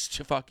pace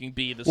to fucking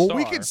be the star? Well,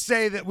 we could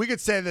say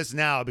this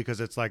now because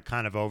it's like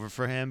kind of over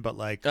for him. But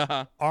like,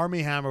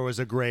 Armie Hammer was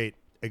a great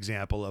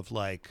example of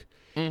like,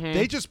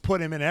 they just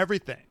put him in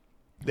everything.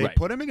 They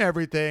put him in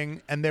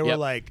everything, and they were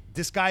like,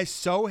 this guy's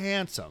so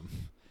handsome.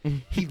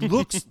 He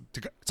looks –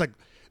 it's like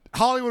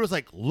Hollywood was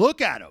like, look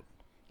at him.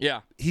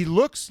 Yeah. He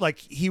looks like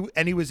he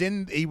was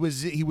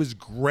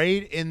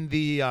great in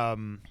the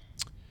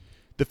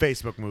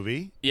Facebook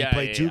movie. Yeah, he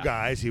played two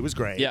guys. He was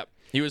great. Yep.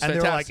 He was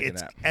fantastic in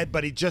that.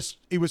 But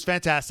he was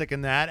fantastic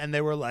in that, and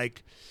they were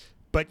like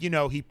 – but,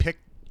 he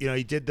picked –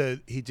 he did the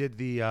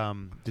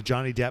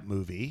Johnny Depp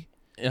movie.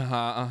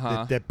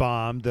 That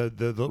bombed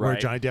where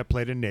Johnny Depp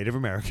played a Native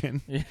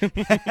American,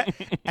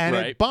 and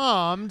it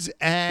bombed.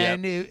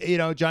 And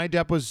Johnny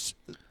Depp was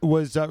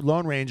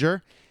Lone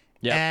Ranger,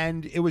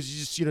 and it was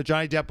just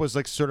Johnny Depp was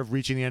like sort of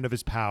reaching the end of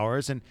his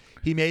powers, and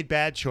he made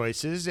bad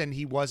choices, and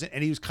he was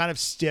kind of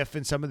stiff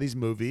in some of these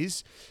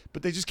movies,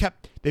 but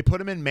they put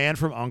him in Man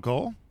from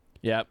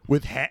U.N.C.L.E.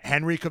 with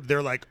Henry.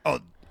 They're like, oh.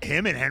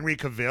 Him and Henry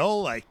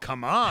Cavill, like,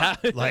 come on,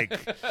 like,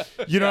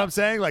 what I'm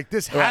saying? Like,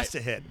 this has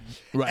to hit,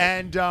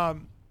 and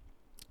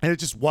it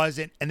just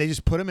wasn't, and they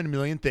just put him in a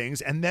million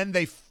things, and then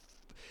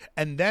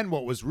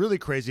what was really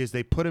crazy is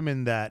they put him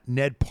in that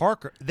Ned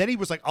Parker. Then he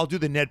was like, I'll do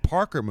the Ned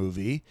Parker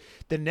movie.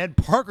 Then Ned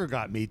Parker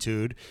got Me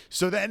Too'd.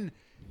 Then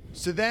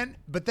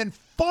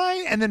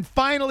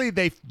finally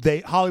they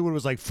Hollywood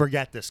was like,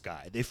 forget this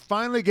guy. They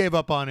finally gave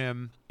up on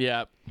him.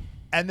 Yeah,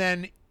 and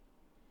then.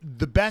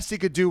 The best he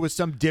could do was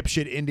some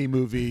dipshit indie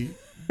movie.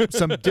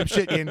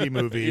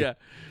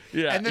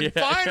 Yeah. And then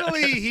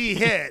finally he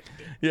hit.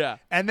 Yeah.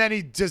 And then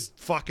he just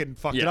fucking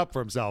fucked it up for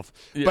himself.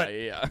 But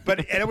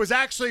it was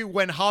actually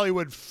when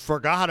Hollywood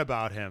forgot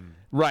about him.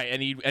 Right,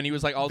 and he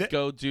was like, "I'll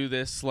go do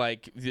this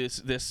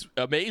this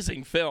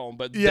amazing film,"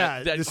 but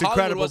that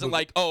Hollywood wasn't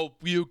like, "Oh,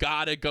 you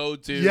gotta go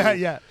do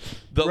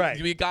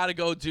we gotta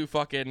go do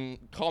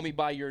fucking Call Me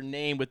by Your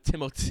Name with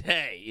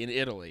Timothée in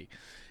Italy."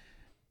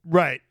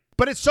 Right.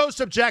 But it's so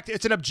subjective.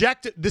 It's an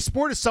objective. The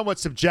sport is somewhat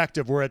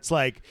subjective where it's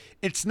like,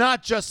 it's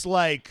not just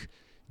like,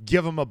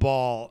 give them a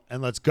ball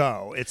and let's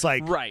go. It's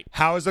like,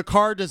 how is the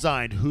car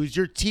designed? Who's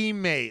your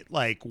teammate?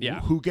 Like,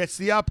 who gets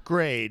the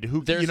upgrade?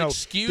 There's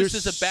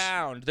excuses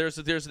abound. There's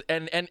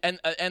and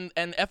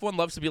F1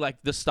 loves to be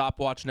like, the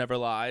stopwatch never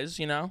lies,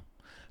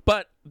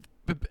 But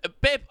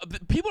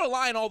People are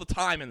lying all the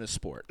time in this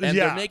sport, and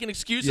they're making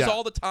excuses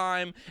all the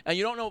time, and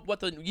you don't know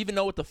even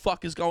know what the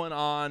fuck is going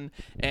on,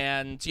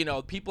 and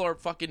people are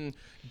fucking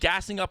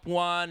gassing up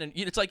one, and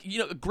it's like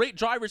great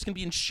drivers can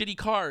be in shitty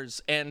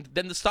cars, and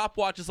then the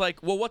stopwatch is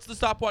like, well, what's the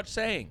stopwatch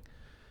saying?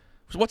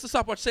 What's the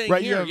stopwatch saying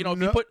here? If you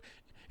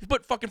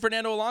put fucking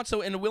Fernando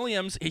Alonso in a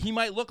Williams, he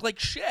might look like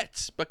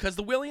shit because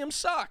the Williams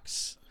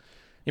sucks.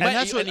 He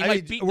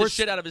might beat the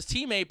shit out of his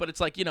teammate, but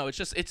it's like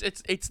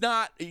it's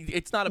not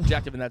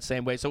objective in that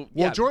same way. So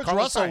George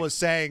Russell was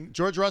saying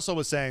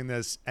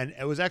this, and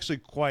it was actually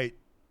quite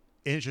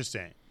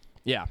interesting.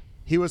 Yeah,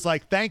 he was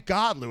like, "Thank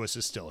God Lewis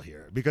is still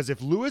here," because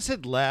if Lewis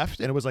had left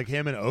and it was like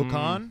him and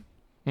Ocon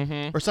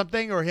or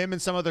something, or him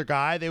and some other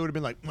guy, they would have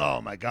been like,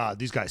 "Oh my God,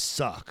 these guys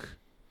suck."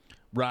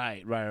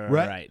 Right.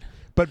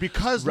 But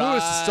because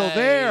Lewis is still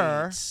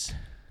there.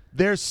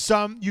 There's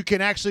you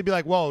can actually be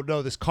like, whoa,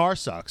 no, this car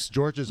sucks.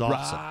 George is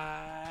awesome.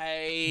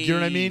 Right. You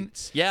know what I mean?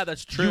 Yeah,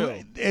 that's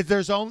true.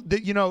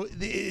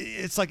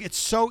 It's like it's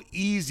so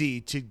easy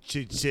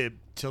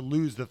to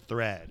lose the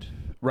thread.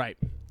 Right.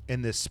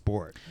 In this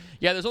sport.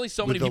 Yeah, there's only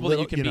so many people that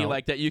you can be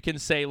like that. You can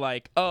say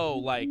like, oh,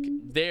 like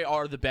they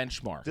are the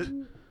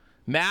benchmark.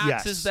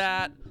 Max is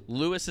that,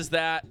 Lewis is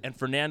that, and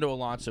Fernando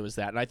Alonso is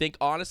that. And I think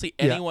honestly,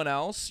 anyone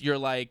else, you're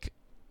like,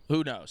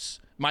 who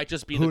knows? Might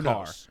just be the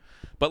car. Knows?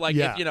 But like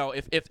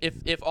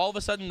if all of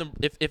a sudden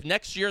if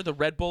next year the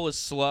Red Bull is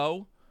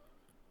slow,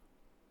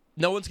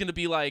 no one's gonna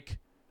be like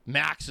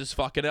Max is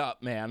fucking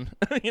up, man.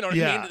 You know what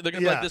I mean? They're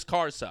gonna be like, this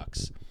car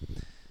sucks.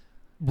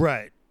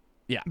 Right.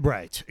 Yeah.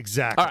 Right.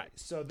 Exactly. All right.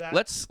 So that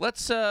let's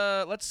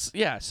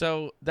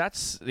So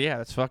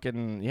that's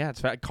fucking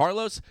it's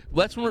Carlos.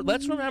 Let's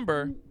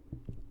remember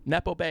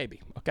Nepo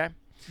baby. Okay.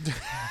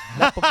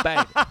 Nepo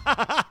baby.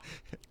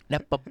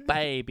 Nepo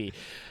baby.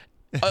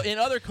 In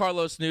other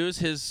Carlos news,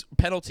 his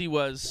penalty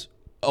was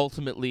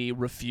ultimately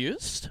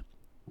refused.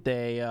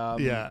 They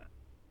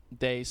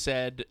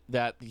said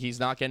that he's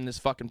not getting his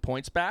fucking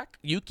points back.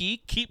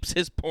 Yuki keeps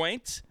his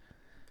points.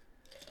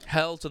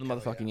 Hell to the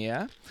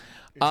motherfucking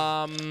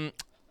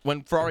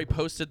When Ferrari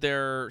posted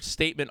their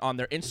statement on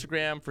their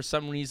Instagram, for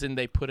some reason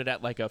they put it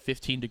at like a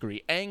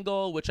 15-degree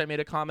angle, which I made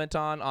a comment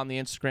on the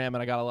Instagram, and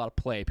I got a lot of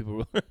play.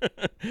 People were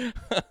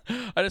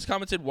I just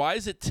commented, why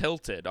is it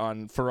tilted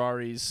on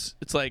Ferrari's?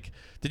 It's like,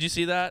 did you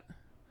see that?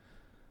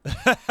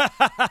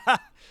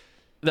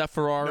 That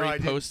Ferrari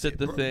posted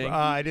the thing.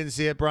 I didn't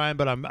see it, Brian,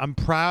 but I'm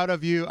proud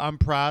of you. I'm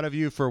proud of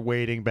you for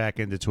wading back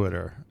into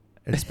Twitter.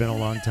 It's been a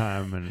long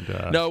time, and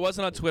no, it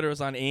wasn't on Twitter. It was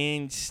on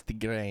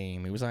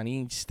Instagram.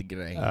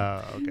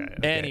 Oh, okay.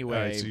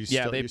 Anyway,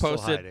 right, they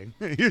posted.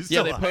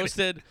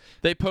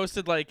 They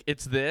posted like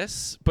it's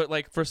this, but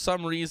like for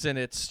some reason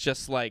it's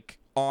just like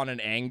on an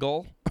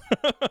angle.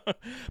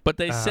 But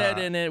they said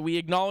in it, we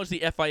acknowledge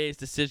the FIA's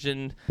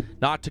decision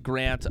not to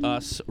grant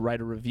us right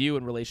of review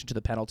in relation to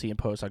the penalty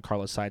imposed on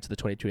Carlos Sainz at the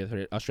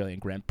 2022 Australian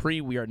Grand Prix.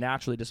 We are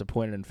naturally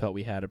disappointed and felt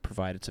we had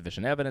provided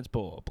sufficient evidence.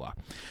 Blah blah blah.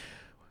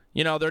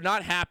 They're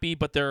not happy,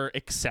 but they're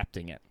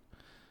accepting it.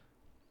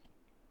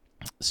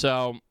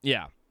 So,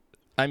 yeah.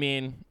 I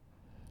mean,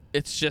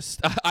 it's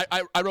just...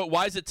 I wrote,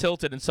 why is it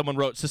tilted? And someone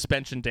wrote,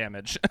 suspension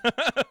damage.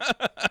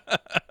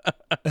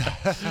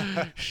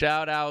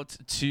 Shout out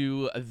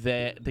to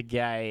the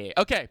guy.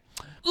 Okay.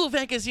 Ooh,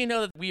 Venkers, you know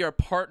that we are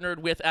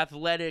partnered with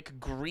Athletic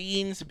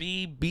Greens,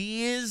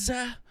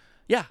 BBs.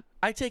 Yeah.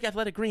 I take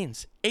Athletic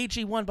Greens,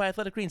 AG1 by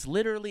Athletic Greens,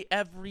 literally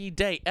every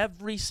day,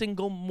 every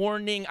single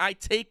morning. I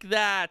take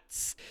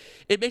that.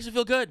 It makes me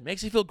feel good,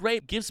 makes me feel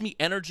great, gives me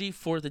energy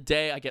for the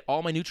day. I get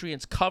all my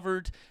nutrients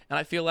covered, and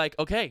I feel like,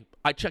 okay,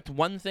 I checked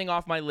one thing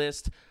off my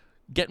list,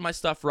 getting my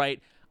stuff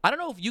right. I don't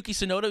know if Yuki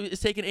Tsunoda is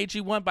taking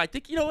AG1, but I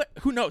think, you know what?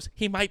 Who knows?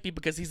 He might be,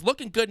 because he's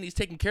looking good and he's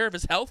taking care of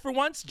his health for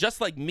once, just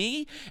like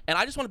me. And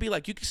I just want to be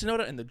like Yuki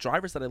Tsunoda and the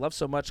drivers that I love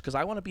so much, because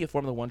I want to be a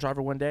Formula 1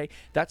 driver one day.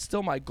 That's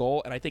still my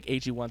goal, and I think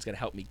AG1 is going to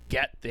help me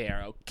get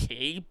there.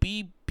 Okay,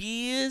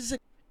 BBs?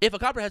 If a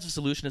comprehensive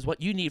solution is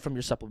what you need from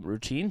your supplement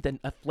routine, then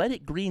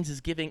Athletic Greens is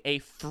giving a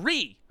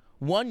free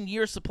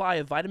 1-year supply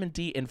of vitamin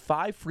D and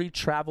 5 free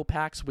travel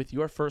packs with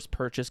your first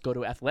purchase. Go to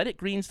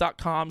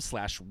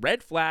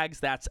athleticgreens.com/redflags.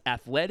 That's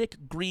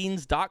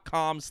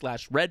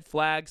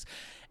athleticgreens.com/redflags,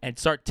 and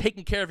start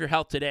taking care of your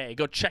health today.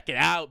 Go check it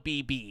out,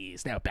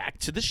 BBs. Now back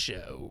to the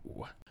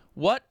show.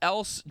 What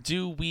else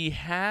do we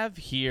have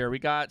here? We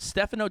got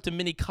Stefano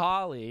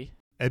Domenicali.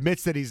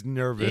 Admits that he's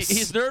nervous.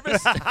 He's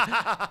nervous?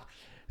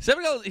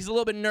 He's a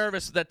little bit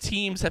nervous that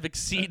teams have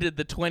exceeded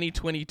the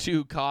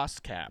 2022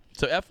 cost cap.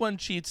 So F1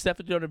 chief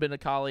Stefano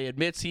Domenicali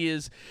admits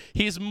he's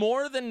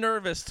more than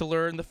nervous to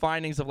learn the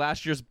findings of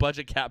last year's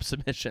budget cap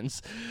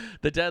submissions.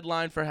 The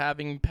deadline for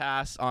having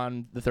passed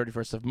on the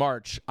 31st of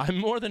March. I'm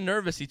more than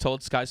nervous, he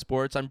told Sky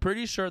Sports. I'm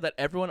pretty sure that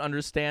everyone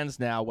understands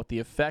now what the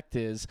effect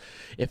is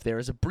if there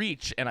is a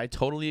breach, and I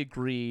totally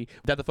agree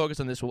that the focus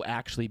on this will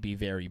actually be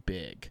very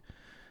big.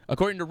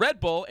 According to Red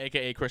Bull,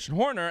 a.k.a. Christian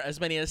Horner, as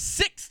many as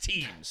 6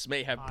 teams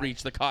may have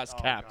breached the cost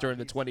cap during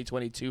the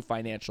 2022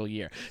 financial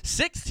year.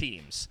 6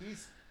 teams.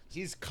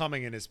 He's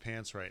coming in his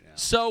pants right now.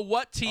 So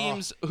what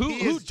teams?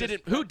 Who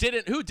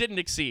didn't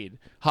exceed?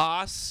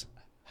 Haas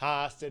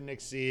didn't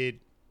exceed.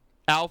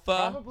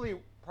 Alpha.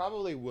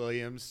 Probably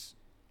Williams.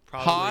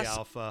 Haas,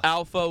 Alpha.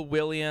 Alpha,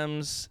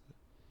 Williams,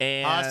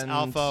 and Haas,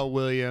 Alpha,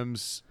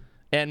 Williams,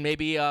 and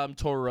maybe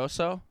Toro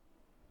Rosso.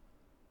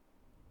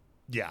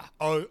 Yeah.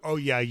 Oh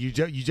yeah. You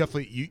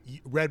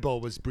definitely. Red Bull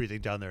was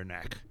breathing down their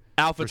neck.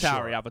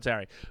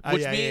 AlphaTauri,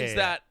 which means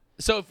that.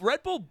 So if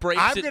Red Bull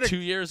breaks it 2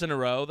 years in a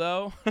row,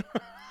 though.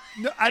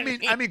 No, I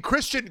mean,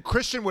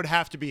 Christian would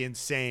have to be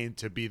insane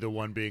to be the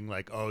one being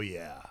like, oh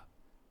yeah,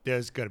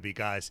 there's gonna be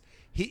guys.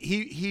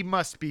 He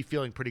must be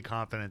feeling pretty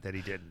confident that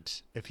he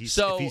didn't. If he's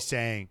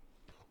saying,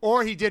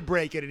 or he did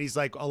break it, and he's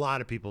like, a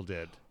lot of people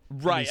did.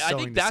 Right. I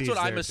think that's what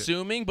I'm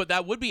assuming, but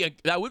it would be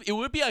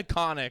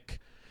iconic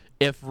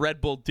if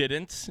Red Bull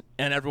didn't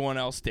and everyone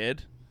else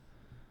did.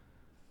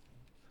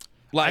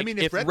 Like, I mean,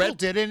 if Red Bull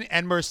didn't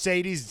and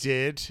Mercedes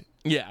did.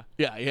 Yeah.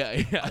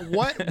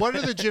 What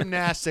are the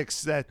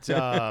gymnastics that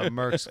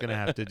Merck's gonna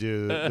have to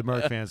do? The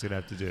Merck fans gonna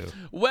have to do.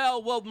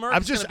 Well,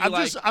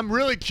 Merck's I'm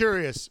really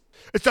curious.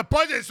 It's the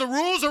budget. It's the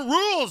rules are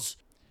rules.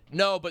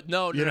 No,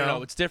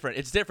 it's different.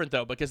 It's different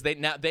though because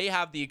they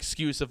have the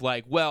excuse of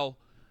like, well,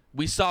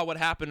 we saw what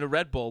happened to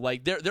Red Bull.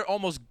 Like they're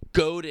almost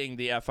goading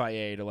the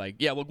FIA to like,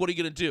 yeah, well, what are you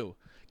gonna do?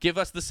 Give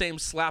us the same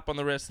slap on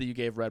the wrist that you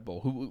gave Red Bull.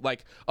 Who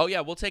like, oh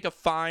yeah, we'll take a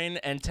fine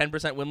and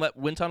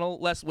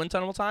 10% less wind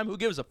tunnel time. Who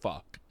gives a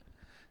fuck?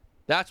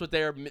 That's what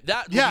they're.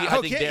 That would be,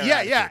 I think, their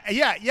attitude.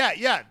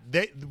 Yeah.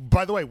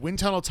 By the way, wind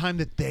tunnel time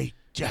that they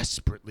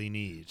desperately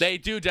need. They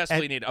do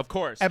desperately need, of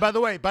course. And by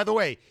the way,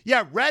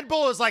 yeah, Red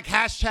Bull is like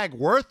 #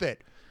 worth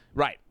it.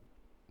 Right.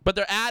 But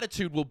their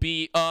attitude will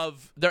be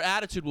of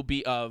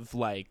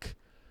like,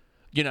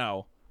 you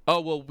know,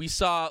 oh well, we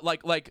saw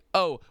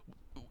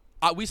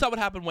we saw what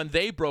happened when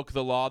they broke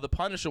the law. The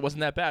punishment wasn't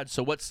that bad.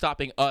 So what's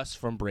stopping us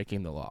from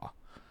breaking the law?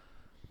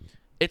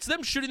 It's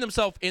them shooting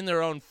themselves in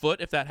their own foot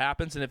if that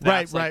happens, and if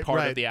that's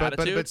part of the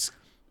attitude.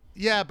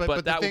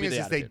 But the thing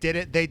is they did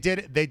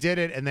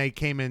it, and they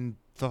came in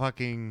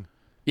fucking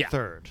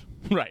third.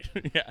 Right.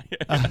 Yeah.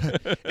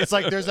 It's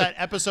like there's that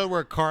episode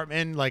where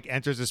Cartman like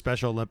enters the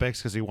Special Olympics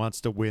because he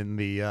wants to win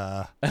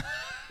the.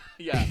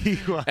 Yeah. He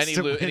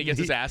gets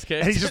his ass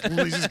kicked. And he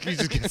just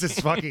gets his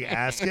fucking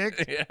ass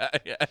kicked.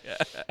 Yeah.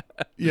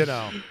 You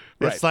know,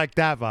 it's like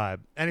that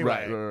vibe.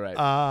 Anyway,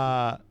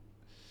 right.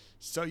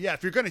 So yeah,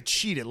 if you're gonna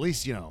cheat, at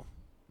least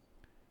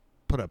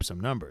put up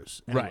some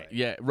numbers. Anyway. Right.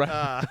 Yeah.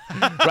 Right.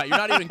 Right. You're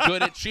not even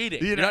good at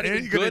cheating. You're not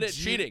even good at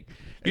cheating.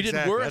 You did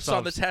worse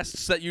on the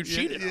tests that you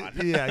cheated on.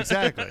 Yeah.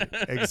 Exactly.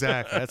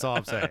 That's all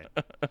I'm saying.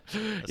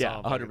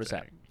 Yeah.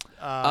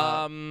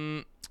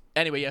 100%.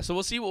 Anyway, yeah. So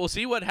we'll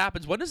see what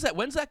happens. When's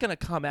that gonna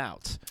come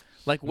out?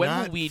 Like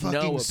when will we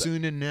know?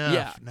 Soon enough.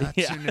 Yeah. Not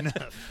soon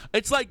enough.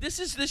 It's like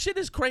this shit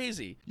is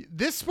crazy.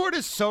 This sport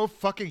is so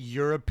fucking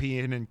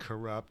European and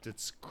corrupt.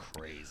 It's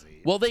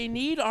crazy. Well, they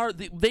need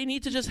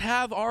to just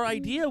have our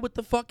idea with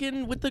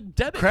the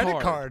debit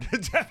credit card.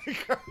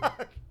 Debit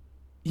card.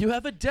 You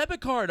have a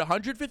debit card,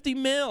 150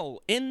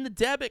 mil in the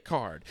debit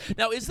card.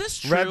 Now, is this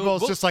true? Red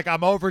Bull's just like,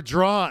 I'm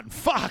overdrawn.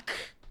 Fuck.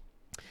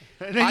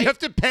 And then you have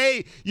to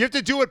pay. You have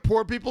to do what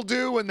poor people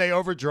do when they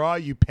overdraw.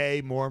 You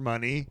pay more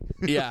money.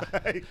 Yeah.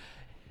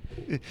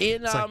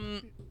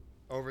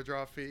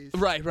 Overdraw fees.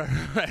 Right.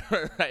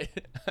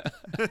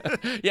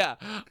 Yeah,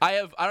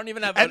 I don't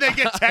even have. And they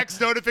get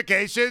text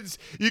notifications.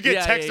 You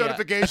get text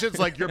notifications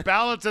like your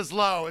balance is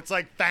low. It's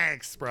like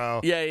thanks,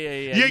 bro. Yeah.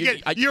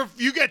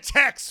 You get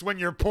texts when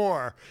you're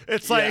poor.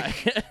 It's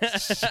like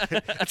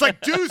it's like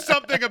do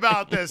something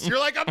about this. You're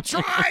like I'm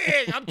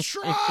trying.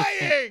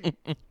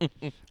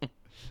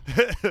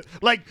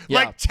 Like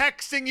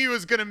texting you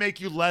is gonna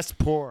make you less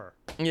poor.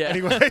 Yeah.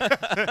 Anyway.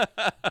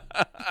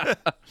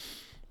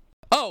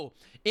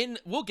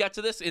 We'll get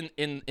to this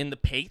in the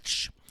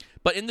page,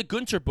 but in the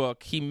Gunter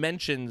book, he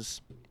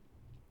says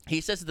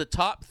that the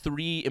top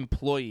 3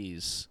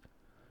 employees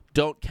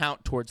don't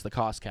count towards the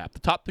cost cap. The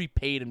top 3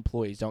 paid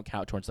employees don't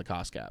count towards the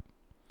cost cap.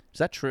 Is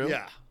that true?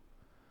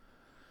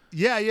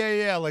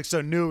 Yeah. Like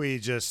so, Nui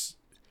just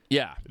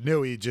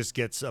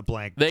gets a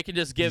blank. They can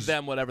just give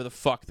them whatever the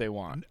fuck they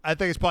want. I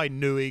think it's probably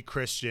Nui,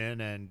 Christian,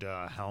 and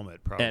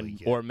Helmet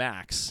probably, or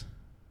Max.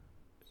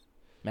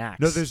 No,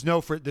 there's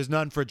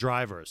none for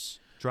drivers.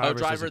 Driver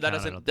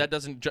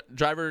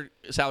driver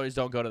salaries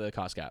don't go to the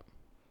cost cap.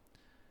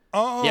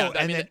 Oh, yeah,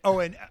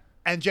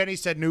 and Jenny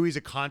said Nui's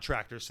a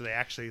contractor, so they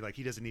actually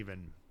he doesn't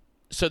even.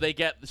 So they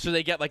get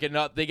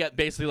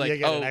basically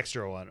like an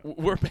extra one.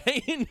 We're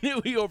paying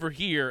Nui over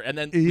here, and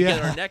then we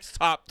get our next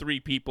top 3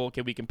 people.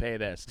 We can pay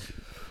this.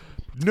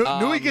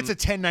 Nui gets a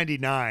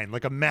 1099,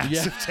 like a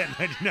massive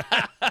 1099.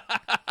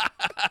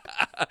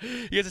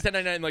 He gets a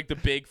 1099, like the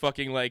big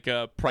fucking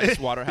Price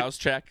Waterhouse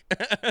check.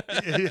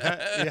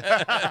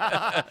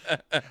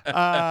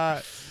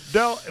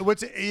 No,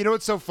 what's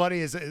so funny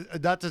is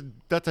not to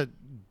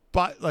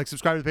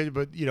subscribe to the page,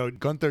 but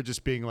Gunther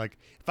just being like,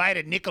 if I had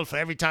a nickel for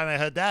every time I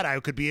heard that, I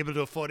could be able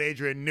to afford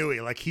Adrian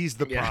Newey. Like he's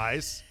the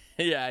prize.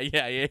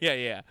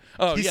 Yeah.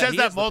 Oh, He yeah, says he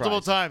that is the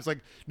multiple prize. times. Like,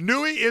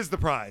 Nui is the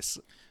prize.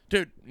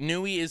 Dude,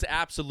 Nui is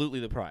absolutely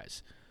the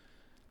prize.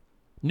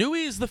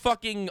 Nui is the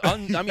fucking.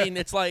 I mean,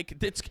 it's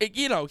like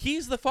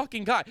he's the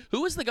fucking guy.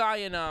 Who was the guy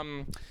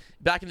in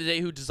back in the day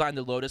who designed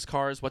the Lotus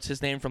cars? What's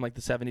his name from like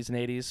the 70s and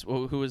 80s?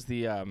 Who was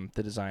the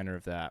designer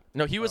of that?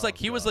 No, he was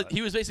he was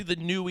basically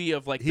the Nui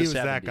of like He the was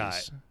 70s. that guy.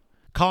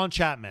 Colin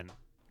Chapman.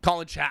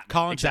 Colin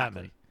Chapman. Exactly.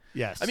 Chapman.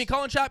 Yes. I mean,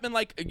 Colin Chapman,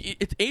 like,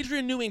 it's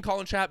Adrian Newey and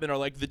Colin Chapman are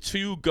like the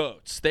two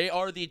goats. They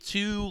are the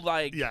two,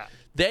 like,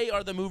 they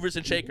are the movers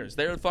and shakers.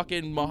 They're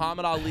fucking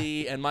Muhammad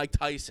Ali and Mike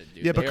Tyson,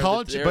 dude. Yeah, but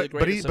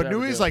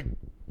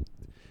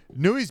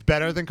Newey's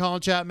better than Colin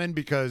Chapman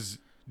because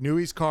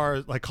Newey's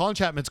cars, like Colin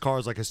Chapman's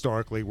cars, like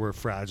historically were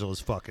fragile as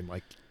fucking,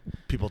 like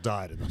people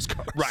died in those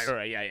cars.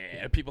 Right,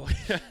 yeah. People.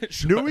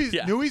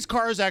 Newey's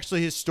cars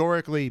actually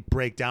historically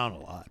break down a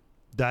lot.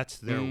 That's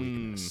their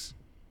weakness.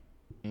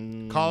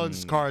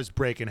 Colin's cars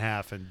break in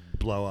half and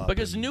blow up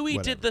because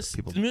Newey did this.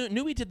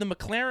 Newey did the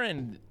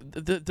McLaren,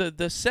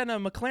 the Senna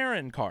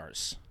McLaren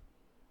cars.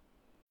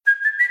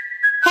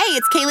 Hey,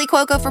 it's Kaylee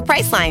Cuoco for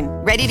Priceline.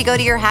 Ready to go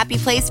to your happy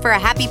place for a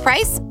happy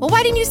price? Well,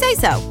 why didn't you say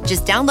so?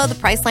 Just download the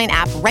Priceline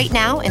app right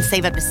now and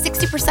save up to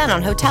 60%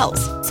 on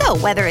hotels. So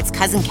whether it's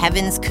Cousin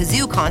Kevin's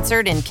Kazoo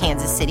Concert in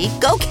Kansas City,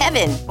 go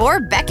Kevin, or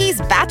Becky's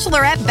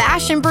Bachelorette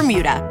Bash in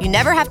Bermuda, you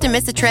never have to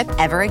miss a trip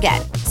ever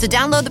again. So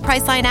download the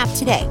Priceline app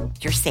today.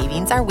 Your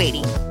savings are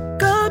waiting.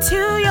 Go to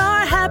your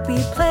happy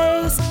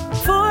place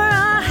for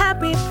a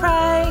happy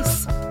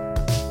price.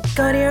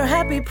 Go to your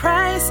happy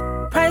price,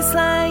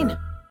 Priceline.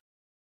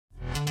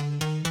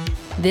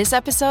 This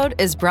episode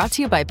is brought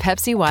to you by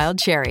Pepsi Wild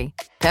Cherry.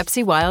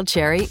 Pepsi Wild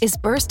Cherry is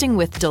bursting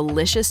with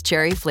delicious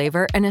cherry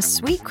flavor and a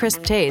sweet,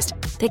 crisp taste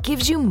that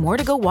gives you more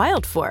to go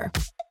wild for.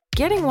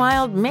 Getting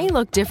wild may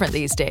look different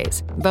these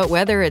days, but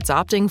whether it's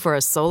opting for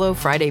a solo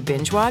Friday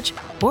binge watch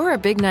or a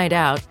big night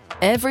out,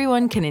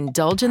 everyone can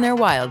indulge in their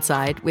wild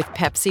side with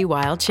Pepsi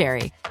Wild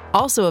Cherry.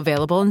 Also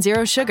available in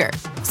Zero Sugar.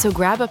 So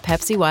grab a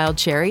Pepsi Wild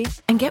Cherry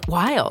and get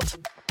wild.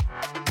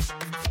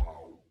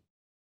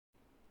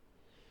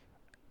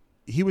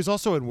 He was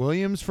also in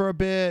Williams for a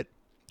bit.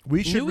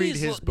 We should read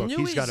his book.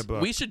 He's got a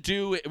book. We should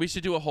do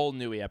a whole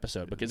Newey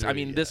episode because I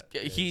mean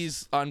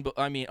he's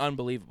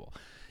unbelievable.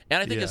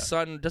 And I think his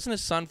son doesn't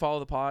his son follow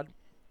the pod?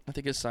 I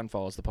think his son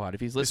follows the pod. If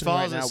he's listening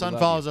right now, his son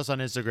follows us on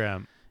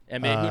Instagram.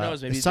 And maybe, who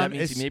knows?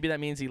 Maybe that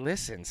means he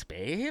listens,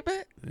 babe.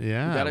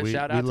 Yeah, we gotta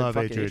shout out to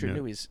fucking Adrian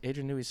Newey.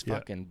 Newey's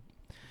fucking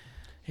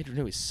Adrian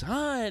Newey's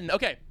son.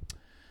 Okay,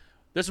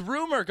 there's a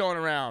rumor going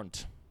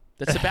around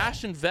that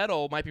Sebastian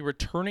Vettel might be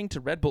returning to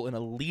Red Bull in a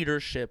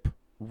leadership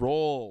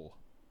role,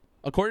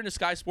 according to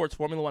Sky Sports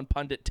Formula One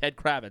pundit Ted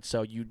Kravitz.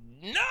 So you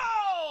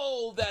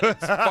know that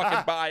it's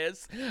fucking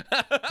biased.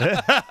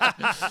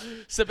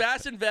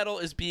 Sebastian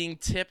Vettel is being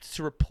tipped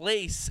to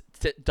replace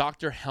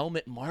Dr.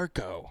 Helmut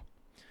Marko.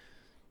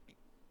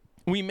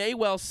 We may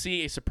well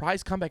see a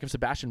surprise comeback of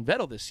Sebastian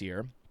Vettel this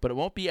year, but it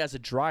won't be as a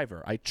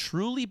driver. I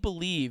truly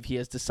believe he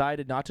has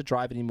decided not to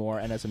drive anymore,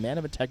 and as a man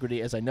of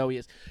integrity, as I know he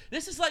is.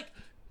 This is like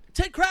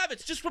Ted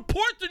Kravitz, just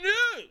report the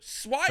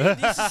news. Why?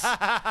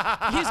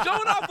 He's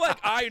going off like,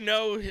 I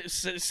know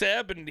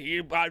Seb, and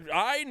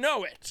I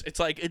know it. It's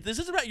like, this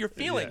is about your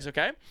feelings,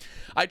 okay?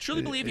 I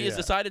truly believe he has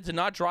decided to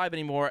not drive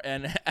anymore,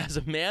 and as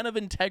a man of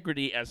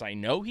integrity, as I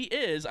know he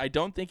is, I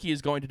don't think he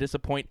is going to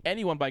disappoint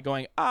anyone by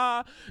going,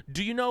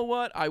 do you know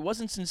what? I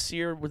wasn't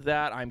sincere with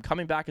that. I'm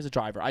coming back as a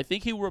driver. I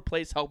think he will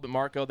replace Helmut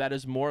Marko. That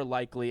is more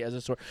likely as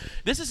a sort.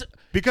 This is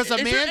because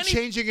a man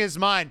changing his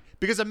mind.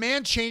 Because a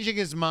man changing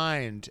his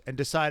mind and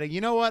deciding, you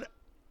know what?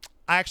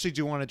 I actually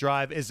do want to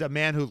drive is a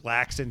man who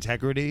lacks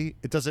integrity.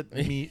 It doesn't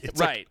mean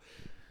it's right.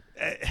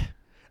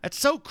 That's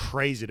so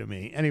crazy to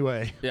me.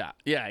 Anyway. Yeah.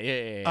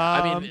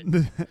 I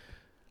mean,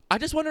 I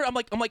just wonder. I'm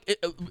like,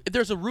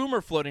 there's a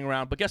rumor floating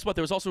around, but guess what?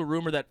 There was also a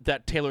rumor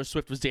that Taylor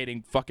Swift was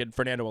dating fucking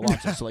Fernando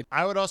Alonso. So like,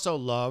 I would also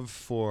love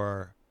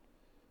for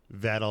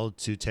Vettel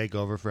to take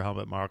over for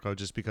Helmut Marko,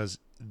 just because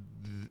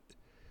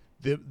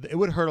it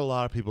would hurt a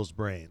lot of people's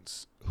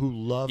brains who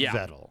love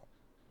Vettel,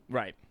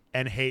 right,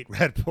 and hate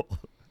Red Bull,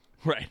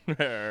 right.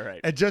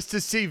 And just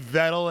to see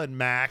Vettel and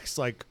Max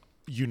like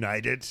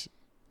united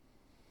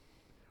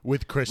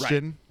with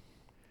Christian,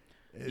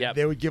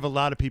 they would give a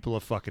lot of people a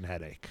fucking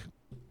headache.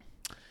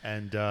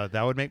 And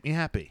that would make me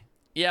happy.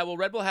 Yeah, well,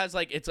 Red Bull has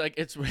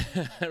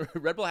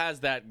Red Bull has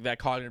that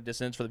cognitive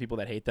dissonance for the people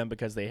that hate them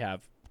because they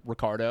have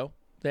Ricardo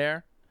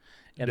there,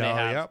 and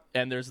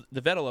and there's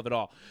the Vettel of it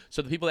all.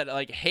 So the people that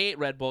like hate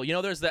Red Bull, you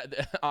know, there's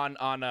that on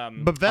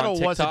But Vettel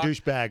on was a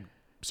douchebag,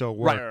 so it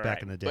worked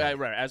back in the day.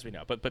 Right, as we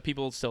know. But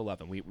people still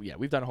love him.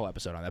 We've done a whole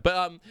episode on that.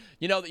 But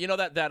you know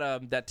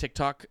that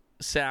TikTok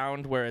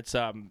sound where it's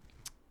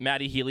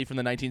Matty Healy from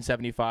the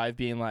 1975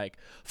 being like,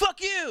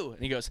 "Fuck you,"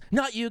 and he goes,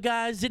 "Not you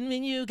guys, didn't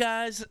mean you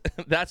guys."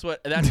 That's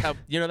how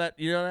you know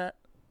that.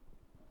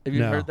 Have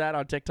you No. heard that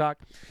on TikTok?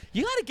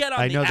 You got to get on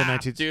I the know the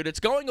app, 19th dude. It's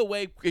going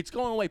away. It's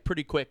going away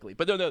pretty quickly.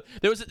 But no,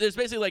 there's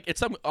basically like it's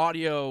some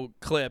audio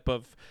clip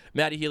of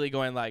Matty Healy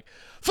going like,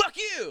 "Fuck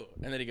you,"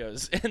 and then he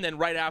goes, and then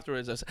right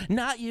afterwards, goes,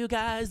 "Not you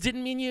guys,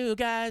 didn't mean you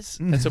guys."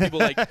 And so people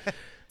like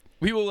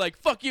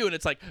 "fuck you," and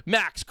it's like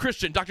Max,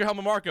 Christian, Dr.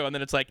 Helmut Marko, and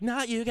then it's like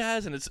 "not you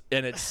guys," and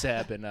it's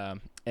Seb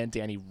and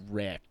Danny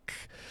Rick.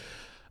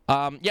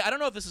 Yeah, I don't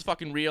know if this is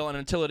fucking real, and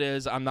until it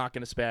is, I'm not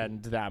going to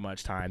spend that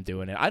much time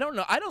doing it. I don't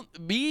know.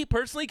 Me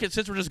personally, because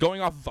since we're just going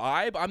off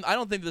vibe, I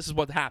don't think this is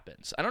what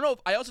happens. I don't know.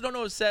 I also don't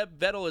know if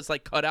Vettel is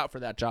like cut out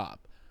for that job.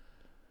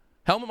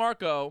 Helmut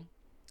Marko,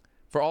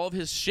 for all of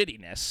his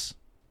shittiness,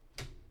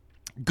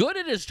 good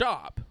at his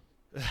job.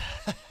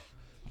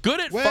 Good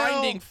at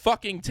finding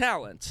fucking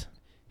talent.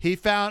 He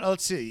found,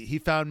 let's see, he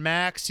found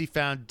Max, he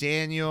found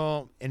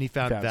Daniel, and he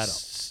found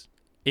Vettel.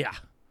 Yeah.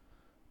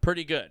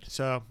 Pretty good.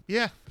 So,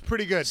 yeah,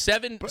 pretty good.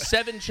 Seven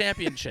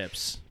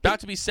championships. About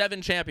to be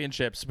 7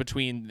 championships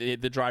between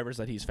the drivers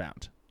that he's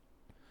found.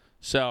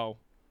 So,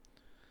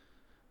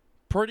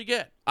 pretty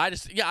good. I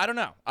don't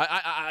know.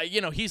 I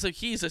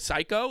he's a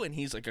psycho, and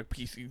he's like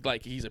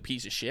he's a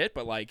piece of shit,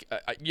 but like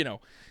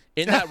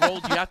in that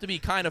role you have to be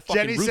kind of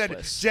fucking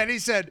ruthless.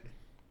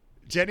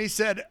 Jenny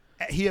said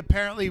he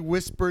apparently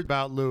whispered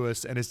about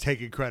Lewis and is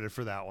taking credit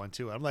for that one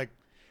too. I'm like,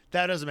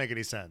 that doesn't make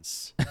any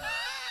sense.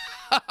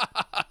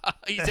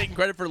 He's taking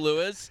credit for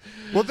Lewis.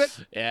 Well, then,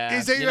 yeah,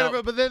 he's taking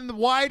credit, but then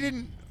why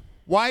didn't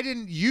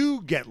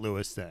you get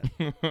Lewis then?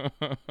 Yeah.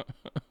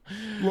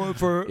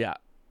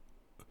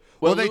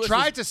 Well, they Lewis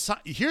tried to.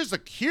 Here's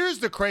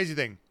the crazy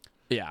thing.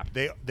 Yeah.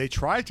 They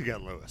tried to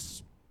get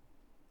Lewis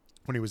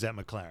when he was at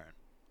McLaren.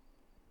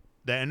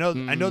 I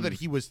know that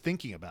he was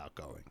thinking about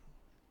going.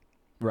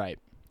 Right.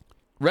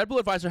 Red Bull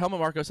advisor Helmut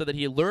Marko said that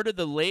he alerted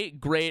the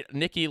late, great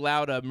Niki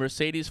Lauda,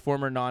 Mercedes'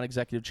 former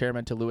non-executive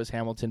chairman, to Lewis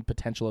Hamilton's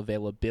potential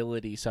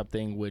availability,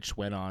 something which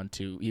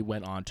he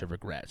went on to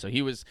regret. So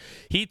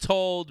he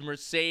told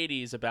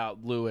Mercedes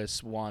about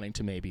Lewis wanting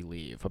to maybe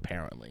leave,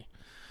 apparently.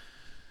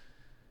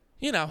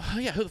 Who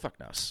the fuck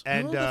knows?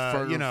 And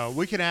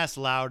we can ask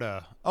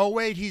Lauda. Oh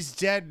wait, he's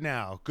dead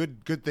now.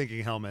 Good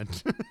thinking,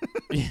 Helmut.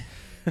 Yeah,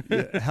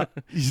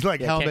 he's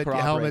like Helmut.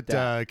 Helmut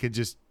can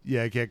just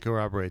can't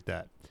corroborate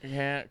that.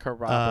 Can't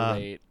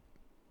corroborate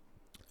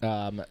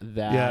that.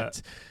 Yeah.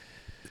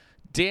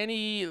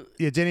 Danny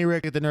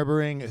Rick at the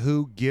Nürburgring.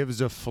 Who gives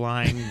a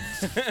flying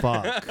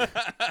fuck?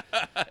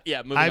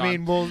 Yeah, moving on.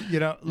 mean, well,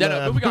 moving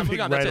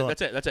on. Right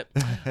That's it.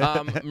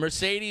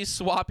 Mercedes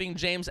swapping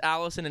James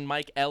Allison and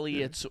Mike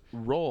Elliott's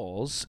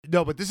roles.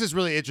 No, but this is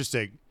really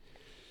interesting.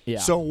 Yeah.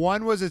 So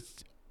one was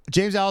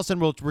James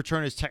Allison will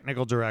return as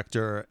technical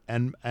director,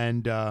 and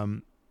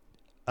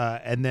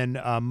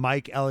then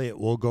Mike Elliott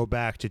will go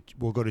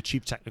to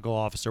chief technical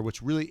officer.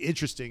 What's really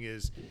interesting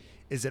is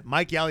that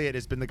Mike Elliott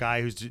has been the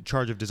guy who's in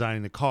charge of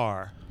designing the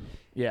car.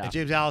 Yeah. And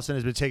James Allison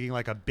has been taking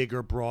like a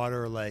bigger,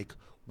 broader, like,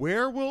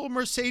 where will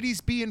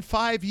Mercedes be in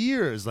 5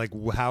 years? Like,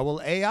 how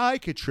will AI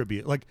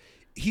contribute? Like,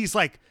 he's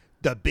like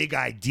the big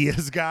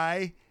ideas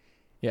guy.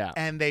 Yeah.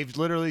 And they've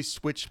literally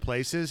switched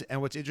places.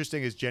 And what's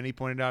interesting, as Jenny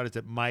pointed out, is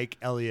that Mike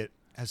Elliott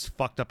has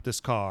fucked up this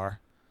car.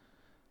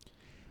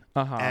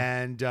 Uh-huh.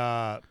 And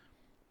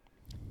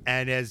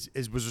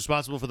was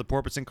responsible for the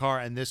Porpoising car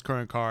and this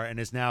current car, and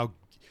is now.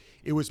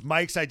 It was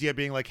Mike's idea,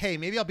 being like, "Hey,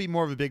 maybe I'll be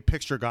more of a big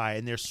picture guy."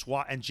 And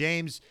and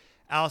James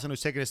Allison, who's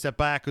taking a step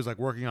back, who's like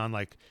working on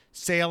like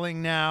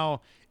sailing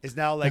now, is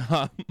now like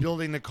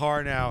building the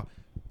car now,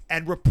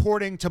 and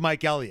reporting to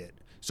Mike Elliott.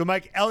 So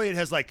Mike Elliott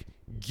has like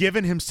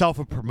given himself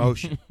a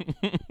promotion.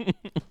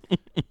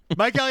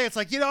 Mike Elliott's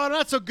like, I'm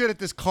not so good at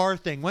this car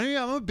thing.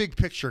 I'm a big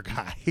picture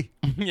guy.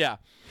 Yeah.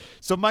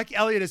 So Mike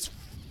Elliott has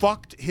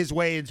fucked his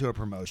way into a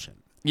promotion.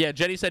 Yeah,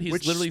 Jenny said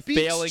he's literally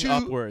failing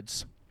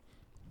upwards.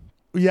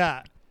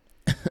 Yeah.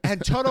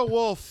 And Toto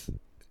Wolff,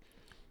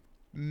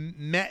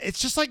 it's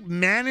just like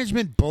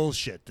management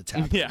bullshit that's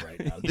happening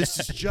right now. This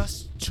is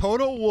just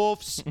Toto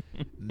Wolff's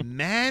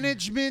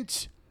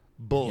management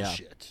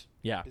bullshit.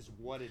 Yeah. Is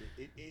what it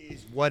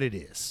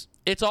is.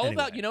 It's all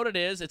about, you know what it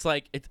is? It's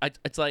like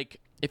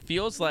it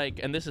feels like,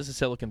 and this is a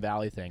Silicon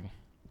Valley thing.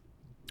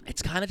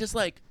 It's kind of just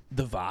like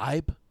the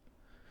vibe.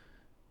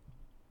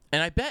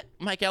 And I bet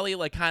Mike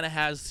Elliott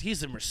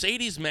he's a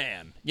Mercedes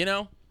man,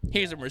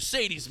 He's a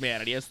Mercedes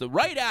man, and he has the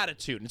right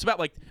attitude. And it's about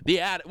like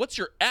what's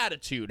your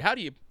attitude? How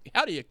do you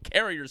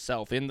carry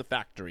yourself in the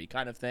factory,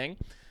 kind of thing.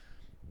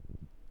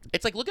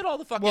 It's like, look at all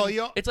the fucking.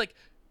 It's like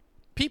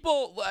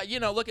people,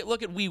 look at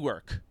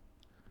WeWork.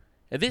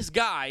 And this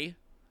guy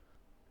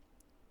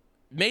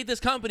made this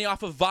company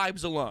off of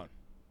vibes alone.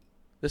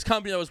 This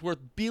company that was worth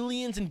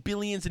billions and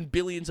billions and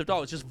billions of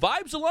dollars, just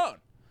vibes alone.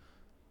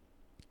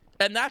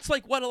 And that's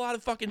like what a lot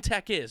of fucking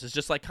tech is. It's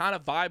just like kind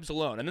of vibes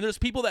alone. And then there's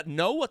people that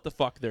know what the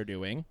fuck they're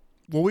doing.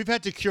 Well, we've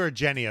had to cure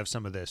Jenny of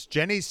some of this.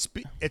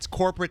 It's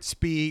corporate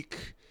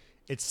speak.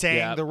 It's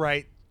saying the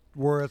right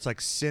words like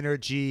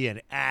synergy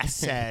and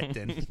asset.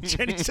 And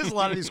Jenny says a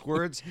lot of these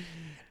words.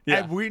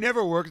 Yeah. And we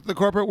never worked the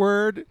corporate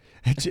word.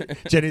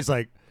 Jenny's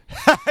like,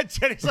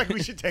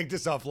 we should take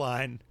this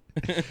offline.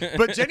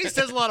 But Jenny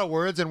says a lot of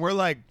words, and we're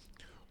like,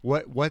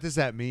 what does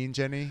that mean,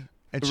 Jenny?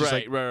 And she's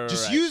like,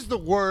 just use the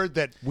word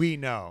that we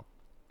know.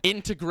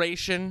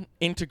 Integration.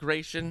 It's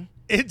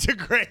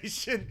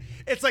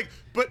like,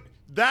 but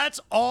that's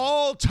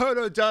all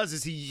Toto does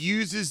is he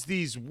uses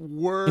these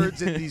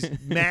words and these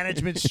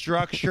management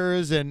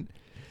structures and.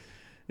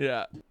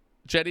 Yeah.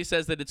 Jenny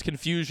says that it's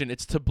confusion.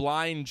 It's to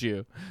blind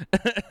you.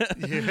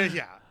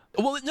 Yeah.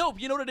 Well, no,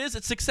 you know what it is?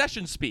 It's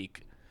Succession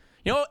speak.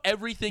 You know,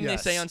 everything they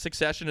say on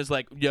Succession is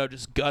like,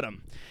 just gut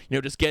them.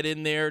 Just get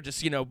in there,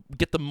 just,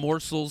 get the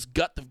morsels,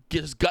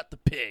 just gut the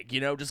pig,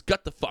 just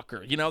gut the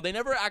fucker. They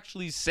never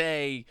actually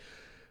say,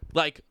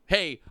 like,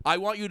 hey, I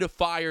want you to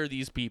fire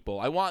these people.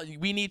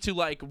 We need to,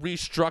 like,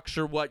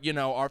 restructure what,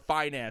 our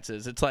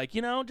finances. It's like,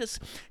 just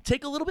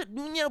take a little bit,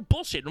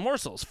 bullshit,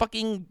 morsels,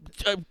 fucking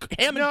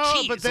ham and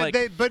cheese. But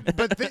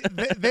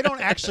they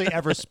don't actually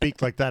ever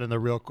speak like that in the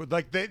real,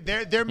 like,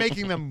 they're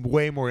making them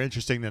way more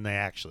interesting than they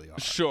actually are.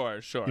 Sure.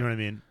 You know what I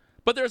mean?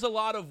 But there's a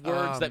lot of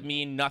words that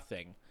mean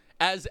nothing.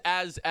 As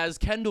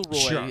Kendall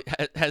Roy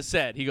has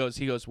said, he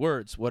goes,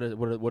 words, what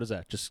is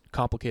that? Just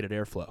complicated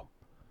airflow.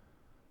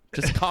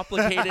 Just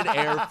complicated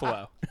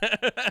airflow.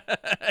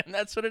 And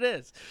that's what it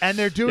is. And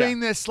they're doing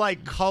this,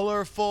 like,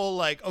 colorful,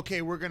 like,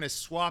 okay, we're going to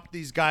swap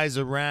these guys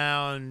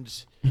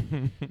around.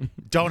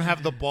 Don't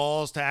have the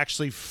balls to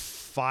actually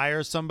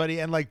fire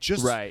somebody. And, like,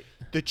 just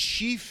the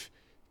chief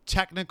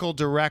technical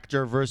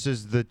director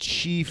versus the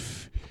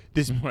chief,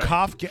 this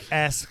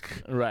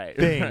Kafka-esque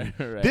thing.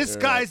 This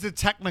guy's the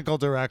technical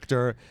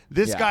director.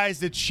 This guy's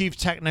the chief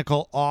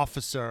technical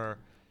officer.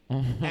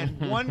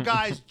 And one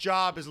guy's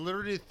job is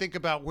literally to think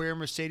about where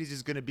Mercedes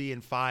is going to be in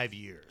 5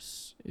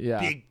 years. Yeah.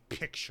 Big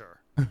picture.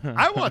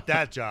 I want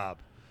that job.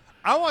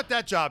 I want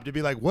that job to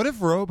be like, what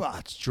if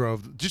robots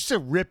drove, just to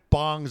rip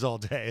bongs all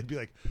day and be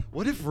like,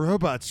 what if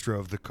robots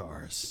drove the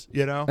cars?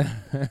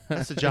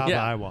 That's the job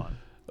I want.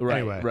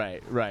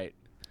 Right.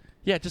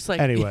 Yeah, just like.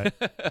 Anyway.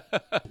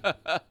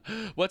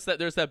 What's that?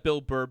 There's that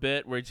Bill Burr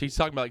bit where he's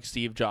talking about, like,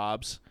 Steve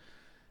Jobs.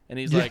 And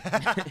he's like,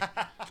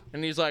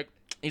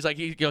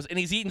 he goes, and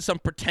he's eating some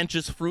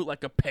pretentious fruit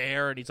like a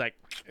pear, and he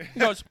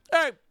goes,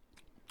 hey,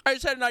 I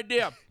just had an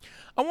idea.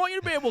 I want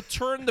you to be able to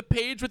turn the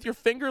page with your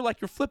finger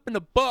like you're flipping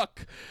a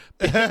book,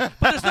 but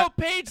there's no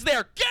page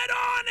there. Get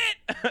on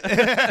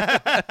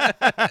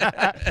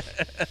it!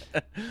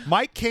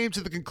 Mike came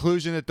to the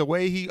conclusion that the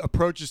way he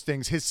approaches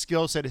things, his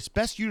skill set, is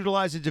best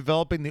utilized in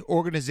developing the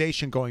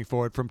organization going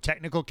forward, from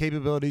technical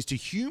capabilities to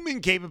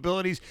human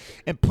capabilities,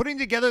 and putting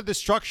together the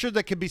structure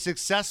that can be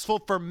successful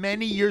for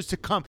many years to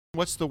come.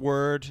 What's the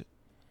word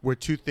where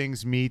two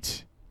things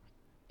meet?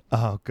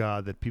 Oh,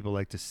 God, that people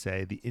like to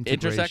say. The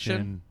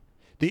integration.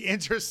 The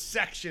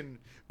intersection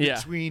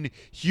between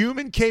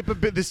human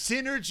capability, the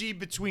synergy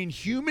between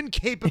human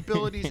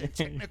capabilities and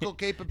technical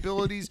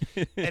capabilities,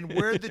 and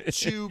where the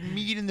two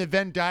meet in the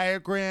Venn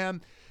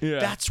diagram. Yeah.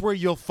 That's where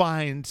you'll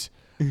find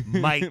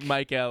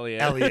Mike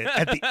Elliott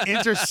at the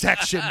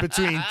intersection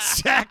between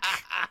tech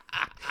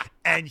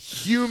and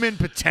human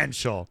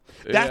potential.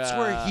 That's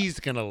where he's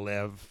going to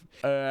live.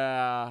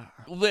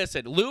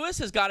 Listen, Lewis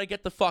has got to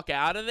get the fuck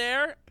out of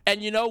there.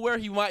 And you know where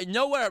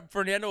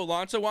Fernando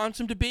Alonso wants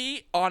him to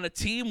be? On a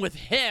team with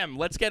him.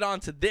 Let's get on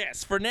to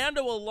this.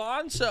 Fernando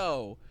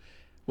Alonso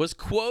was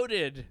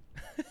quoted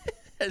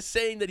as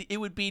saying that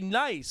it would be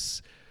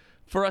nice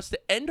for us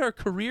to end our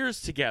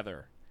careers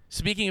together.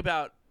 Speaking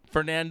about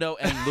Fernando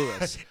and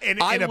Lewis.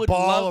 in a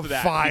ball of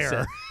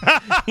fire.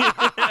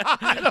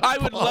 I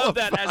would love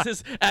that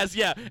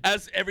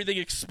as everything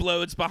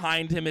explodes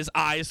behind him, his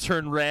eyes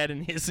turn red,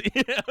 and his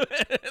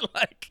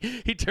like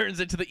he turns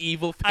into the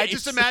evil face. I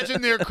just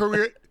imagine their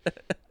career.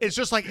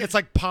 It's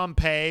like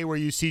Pompeii, where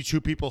you see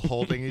two people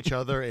holding each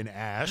other in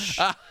ash,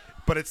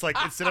 but it's like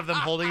instead of them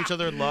holding each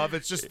other in love,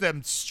 it's just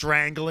them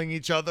strangling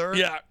each other.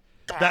 Yeah,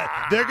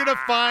 that they're gonna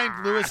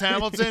find Lewis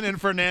Hamilton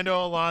and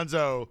Fernando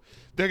Alonso.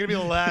 They're going to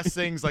be the last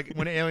things, like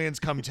when aliens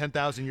come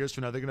 10,000 years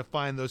from now, they're going to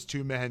find those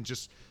two men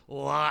just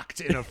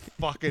locked in a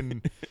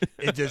fucking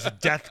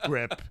death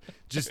grip.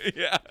 Just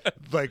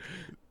like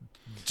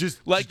two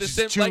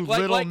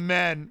little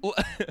men.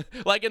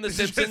 Like in The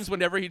Simpsons,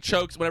 whenever he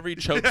chokes Bart,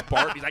 he's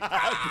like,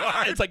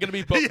 it's like going to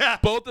be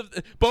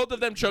both of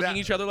them choking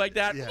each other like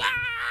that.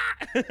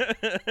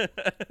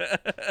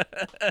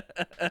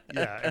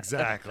 Yeah,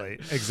 exactly.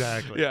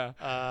 Yeah,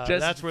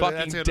 that's where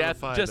fucking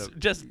death,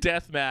 just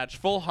death match,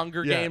 full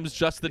Hunger Games,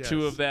 just the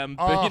two of them.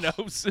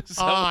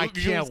 I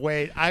can't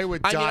wait. I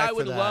would die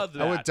for that. Love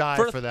that. I would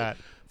die for that.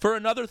 For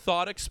another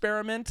thought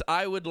experiment,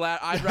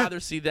 I'd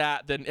rather see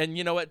that than, and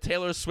you know what,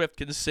 Taylor Swift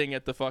can sing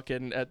at the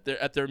fucking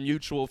at their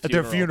mutual funeral.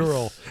 At their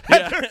funeral. Yeah.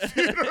 At their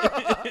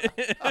funeral.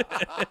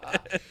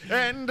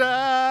 And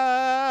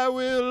I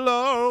will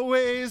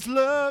always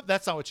love.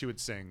 That's not what she would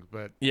sing,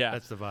 but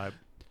that's the vibe.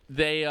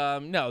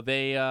 That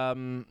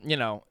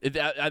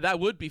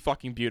would be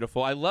fucking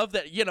beautiful. I love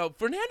that,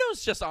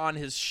 Fernando's just on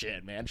his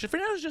shit, man.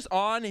 Fernando's just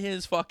on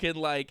his fucking,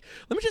 like,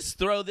 let me just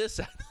throw this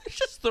out. Let's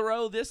just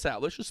throw this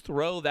out. Let's just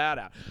throw that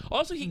out.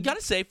 Also, you got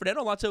to say,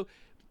 Fernando Alonso,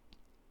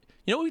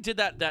 You know, we did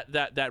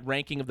that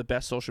ranking of the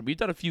best social. We've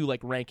done a few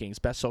like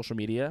rankings, best social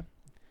media.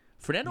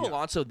 Fernando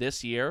Alonso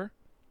this year,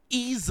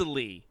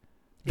 easily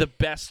the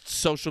best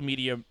social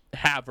media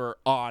haver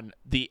on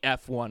the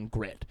F1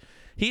 grid.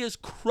 He is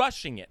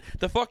crushing it.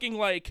 The fucking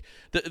like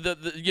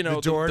the you know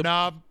the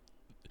doorknob,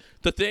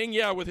 the thing,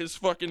 yeah, with his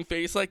fucking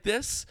face like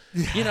this,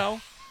 you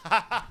know.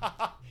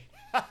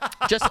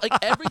 Just like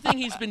everything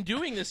he's been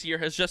doing this year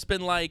has just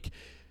been like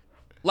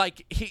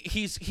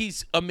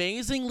he's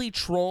amazingly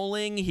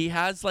trolling. He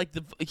has like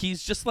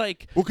he's just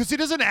like, well, because he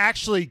doesn't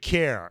actually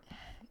care.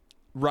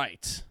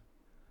 Right.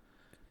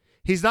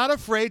 He's not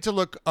afraid to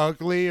look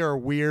ugly or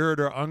weird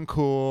or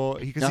uncool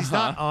because he's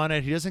not on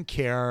it. He doesn't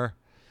care.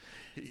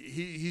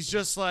 He's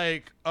just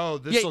like, oh,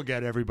 this will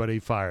get everybody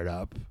fired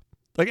up.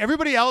 Like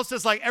everybody else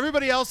is like,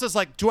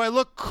 do I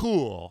look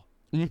cool?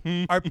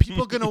 Are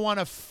people gonna want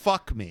to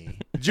fuck me?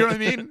 Do you know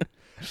what I mean?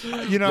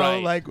 You know,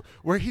 right. Like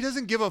where he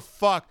doesn't give a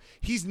fuck.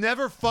 He's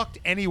never fucked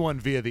anyone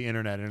via the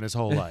internet in his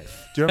whole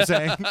life. Do you know what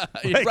I'm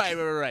saying? Like,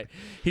 right.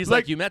 He's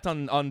like you met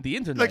on the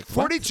internet. Like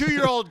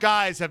 42-year-old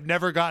guys have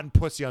never gotten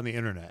pussy on the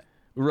internet.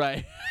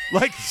 Right.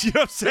 Like, you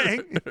know what I'm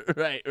saying?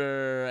 Right.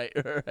 Or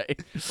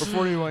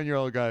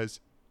 41-year-old guys.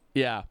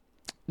 Yeah.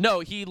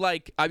 No, he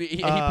like, I mean,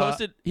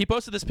 he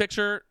posted this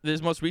picture,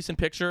 his most recent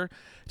picture,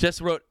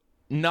 just wrote,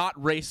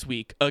 "Not race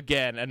week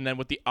again," and then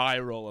with the eye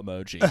roll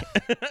emoji.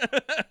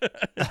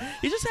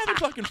 He's just having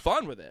fucking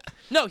fun with it.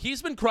 No,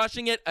 he's been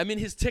crushing it. I mean,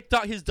 his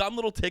dumb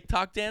little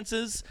TikTok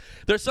dances.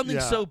 There's something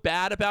so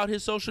bad about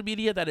his social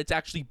media that it's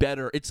actually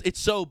better. It's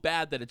so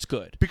bad that it's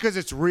good. Because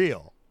it's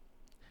real.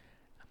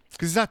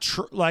 Because it's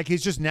not like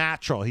he's just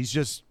natural. He's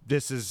just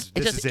this is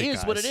it is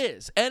guys. what it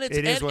is, and it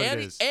is what it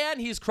is.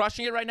 And he's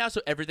crushing it right now. So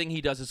everything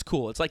he does is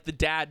cool. It's like the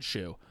dad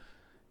shoe.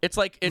 It's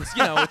like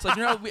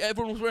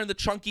everyone's wearing the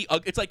chunky.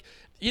 It's like,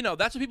 you know,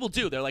 that's what people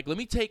do. They're like,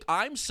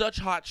 I'm such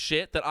hot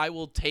shit that I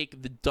will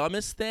take the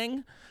dumbest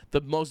thing, the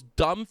most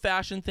dumb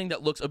fashion thing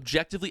that looks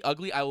objectively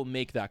ugly. I will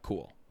make that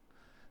cool.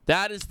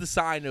 That is the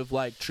sign of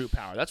like true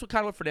power. That's what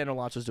Fernando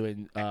Alonso is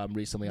doing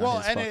recently. Well,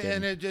 on his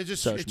and it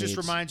just needs.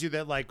 reminds you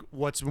that like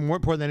what's more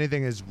important than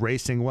anything is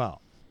racing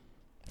well,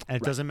 and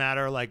it doesn't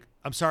matter. Like,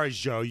 I'm sorry,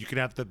 Joe, you can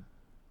have the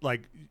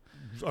like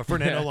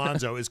Fernando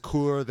Alonso is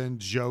cooler than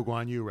Zhou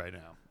Guanyu right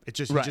now. It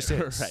just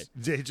is. Right.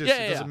 It just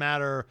it doesn't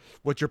matter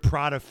what your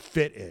Prada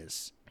fit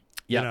is.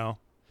 You know,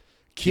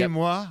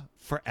 moi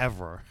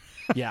forever.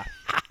 Yeah.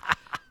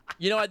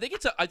 You know, I think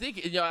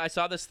I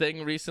saw this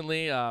thing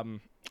recently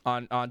on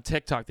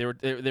TikTok.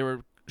 They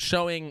were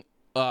showing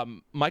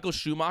Michael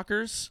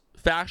Schumacher's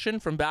fashion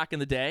from back in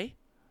the day.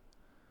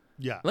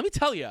 Yeah. Let me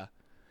tell you,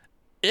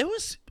 there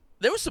was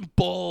some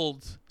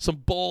bold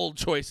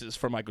choices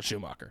for Michael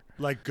Schumacher.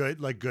 Like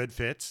good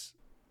fits.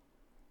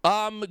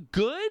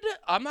 Good.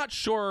 I'm not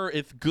sure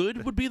if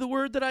good would be the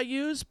word that I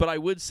use, but I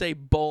would say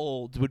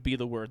bold would be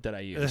the word that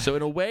I use. So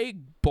in a way,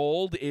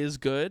 bold is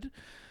good.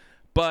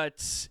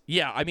 But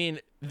yeah, I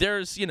mean,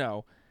 there's, you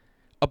know,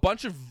 a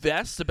bunch of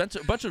vests, a bunch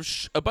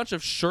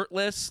of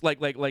shirtless,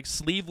 like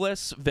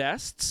sleeveless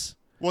vests.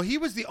 Well, he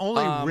was the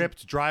only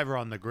ripped driver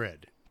on the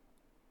grid.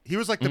 He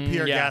was like the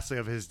Pierre Gasly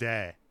of his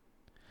day.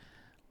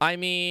 I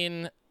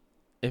mean,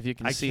 if you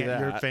can see that,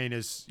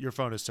 your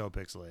phone is so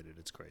pixelated,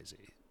 it's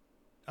crazy.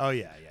 Oh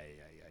yeah.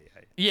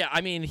 Yeah,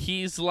 I mean,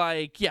 he's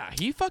like,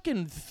 he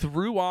fucking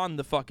threw on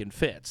the fucking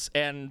fits,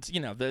 and you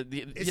know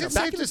Is it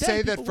safe to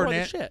say that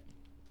Fernando?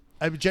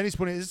 Jenny's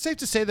point. Is it safe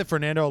to say that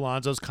Fernando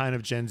Alonso's kind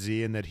of Gen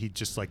Z and that he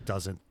just like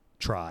doesn't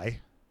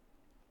try?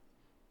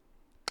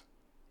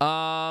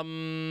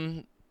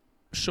 Sure.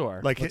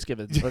 Like let's give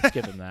him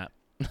that.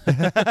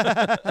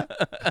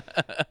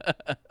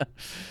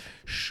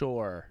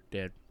 Sure,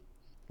 dude.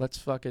 Let's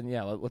fucking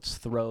let's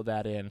throw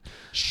that in.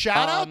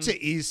 Shout out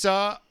to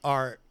Issa,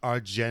 our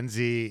Gen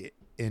Z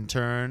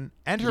intern,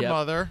 and her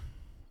mother,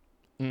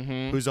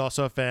 who's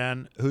also a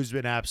fan, who's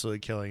been absolutely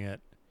killing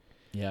it.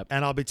 Yep.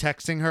 And I'll be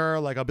texting her,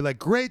 like I'll be like,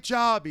 "Great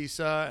job,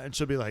 Issa," and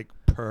she'll be like,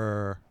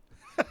 "Purr,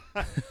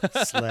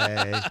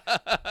 slay."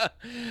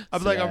 I'll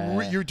be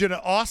like, "You're doing an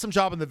awesome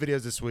job in the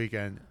videos this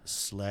weekend,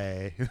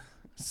 slay."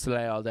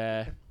 Slay all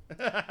day.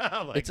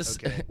 Like,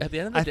 okay. At the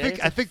end of the day,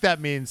 I think that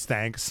means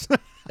thanks. At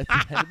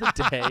the end of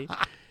the day,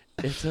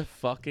 it's a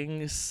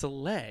fucking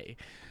slay.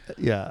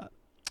 Yeah.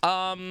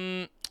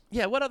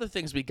 Yeah, what other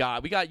things we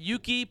got? We got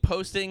Yuki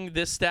posting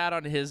this stat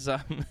on his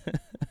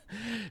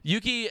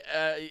Yuki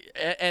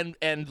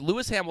and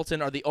Lewis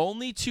Hamilton are the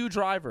only two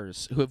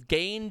drivers who have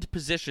gained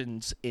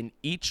positions in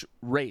each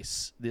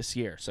race this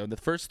year. So in the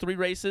first three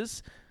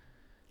races,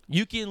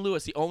 Yuki and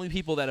Lewis, the only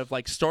people that have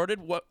like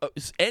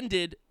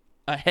ended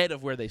ahead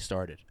of where they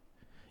started.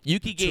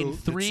 Yuki gained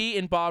 3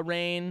 in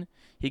Bahrain.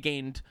 He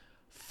gained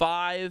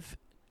 5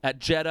 at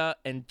Jeddah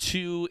and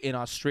 2 in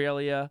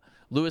Australia.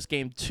 Lewis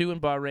gained 2 in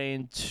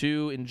Bahrain,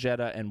 2 in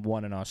Jeddah, and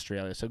 1 in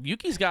Australia. So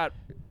Yuki's got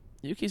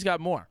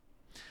more.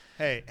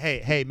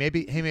 Hey,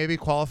 maybe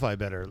qualify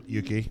better,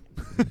 Yuki.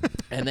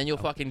 And then you'll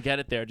fucking get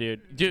it there,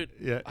 dude. Dude,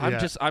 I'm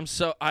just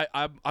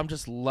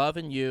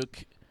loving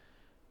Yuke.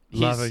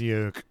 Loving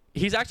Yuke.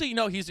 He's actually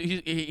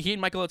he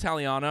and Michael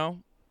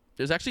Italiano.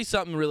 There's actually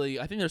something really.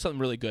 I think there's something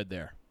really good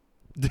there.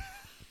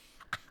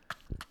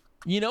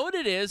 You know what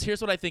it is? Here's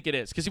what I think it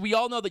is. Because we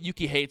all know that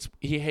Yuki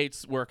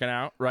hates working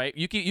out, right?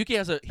 Yuki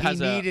has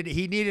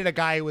he needed a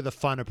guy with a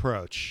fun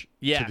approach.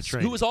 Yes, to the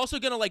training. who was also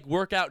gonna like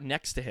work out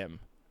next to him.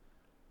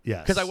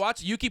 Yes. Because I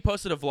watched Yuki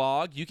posted a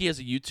vlog. Yuki has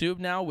a YouTube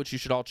now, which you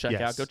should all check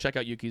Yes. out. Go check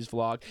out Yuki's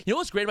vlog. You know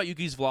what's great about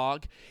Yuki's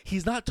vlog?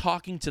 He's not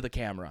talking to the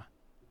camera.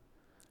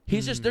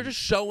 He's they're just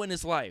showing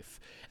his life.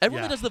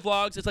 Everyone that does the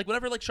vlogs, it's like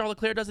whenever like Charles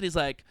Leclerc does it, he's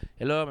like,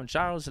 "Hello, I'm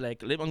Charles. Like,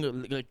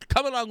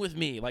 come along with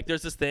me." Like,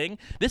 there's this thing.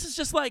 This is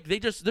just like they're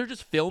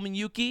just filming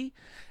Yuki,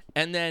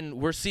 and then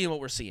we're seeing what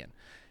we're seeing.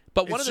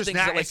 But one of the things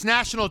that, like, it's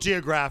National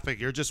Geographic.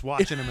 You're just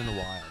watching him in the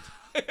wild.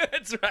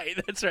 That's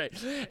right.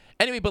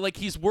 Anyway, but like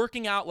he's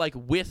working out like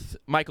with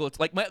Michael. It's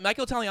like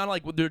Michael Italiano,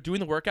 like when they're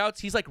doing the workouts,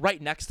 he's like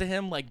right next to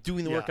him, like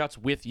doing the workouts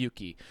with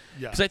Yuki.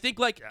 Yeah. Because I think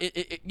like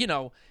it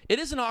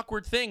is an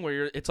awkward thing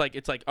where it's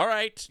like all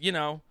right,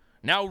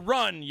 now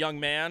run, young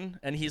man,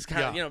 and he's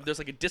kind of there's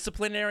like a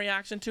disciplinary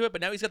action to it,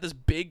 but now he's got this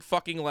big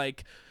fucking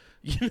like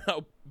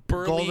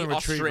burly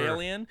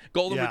Australian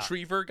golden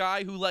retriever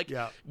guy who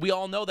we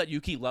all know that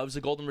Yuki loves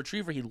a golden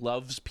retriever. He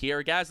loves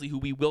Pierre Gasly, who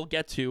we will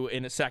get to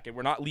in a second.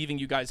 We're not leaving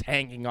you guys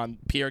hanging on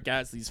Pierre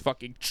Gasly's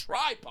fucking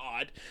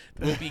tripod.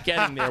 We'll be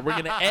getting there.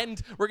 We're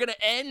gonna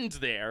end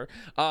there.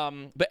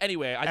 But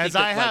anyway, I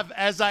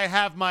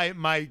have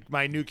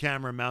my new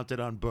camera mounted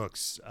on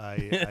books,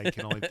 I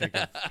can only think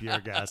of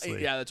Pierre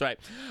Gasly. Yeah, that's right.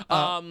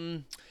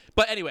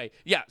 But anyway,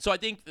 so I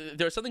think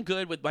there's something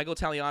good with Michael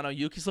Italiano.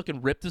 Yuki's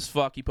looking ripped as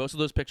fuck. He posted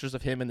those pictures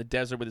of him in the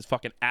desert with his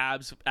fucking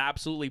abs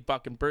absolutely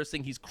fucking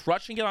bursting. He's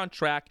crushing it on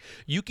track.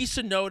 Yuki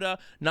Tsunoda,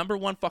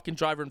 #1 fucking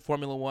driver in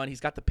Formula 1. He's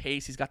got the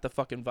pace. He's got the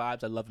fucking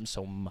vibes. I love him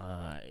so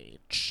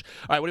much.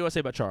 All right, what do you want to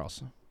say about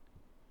Charles?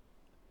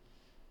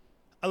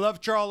 I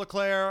love Charles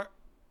Leclerc.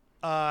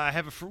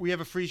 We have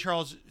a free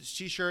Charles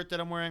t-shirt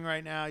that I'm wearing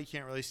right now. You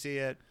can't really see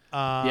it.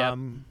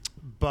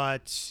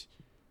 But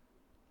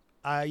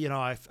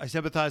I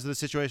sympathize with the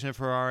situation at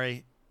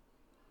Ferrari,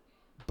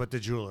 but the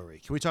jewelry.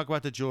 Can we talk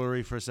about the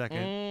jewelry for a second?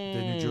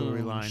 The new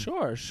jewelry line.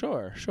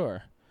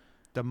 Sure.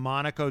 The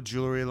Monaco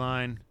jewelry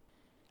line.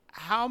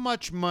 How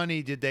much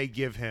money did they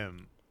give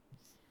him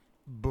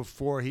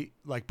before he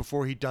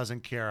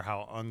doesn't care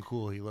how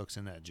uncool he looks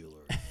in that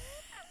jewelry?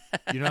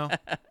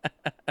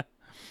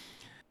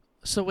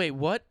 So wait,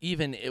 what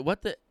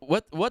the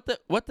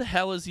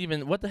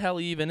hell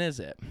even is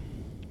it?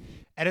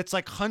 And it's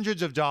like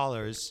hundreds of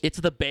dollars. It's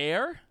the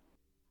bear?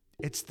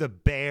 It's the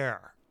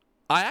bear.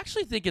 I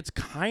actually think it's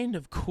kind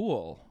of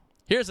cool.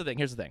 Here's the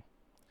thing.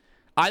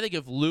 I think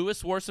if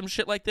Lewis wore some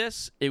shit like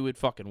this, it would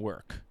fucking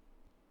work.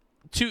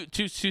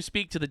 To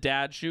speak to the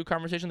dad shoe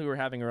conversation that we were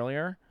having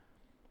earlier,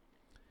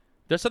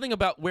 there's something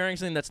about wearing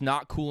something that's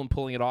not cool and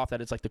pulling it off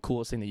that it's like the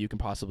coolest thing that you can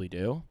possibly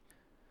do.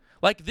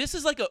 Like this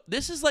is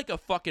like a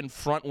fucking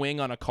front wing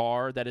on a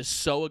car that is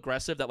so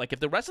aggressive that like if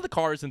the rest of the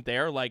car isn't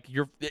there, like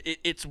you're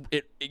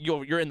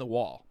in the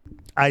wall.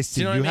 I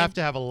see. You have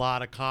to have a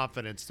lot of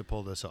confidence to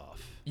pull this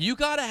off. You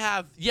gotta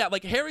have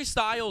like Harry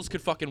Styles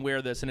could fucking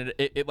wear this and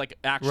it like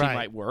actually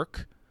might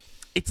work.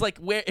 It's like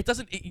where it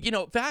doesn't,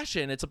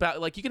 fashion. It's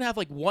about like you can have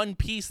like one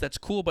piece that's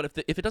cool, but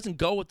if it doesn't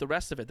go with the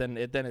rest of it, then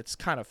it's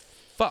kind of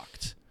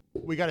fucked.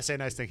 We got to say a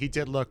nice thing. He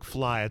did look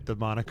fly at the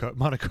Monte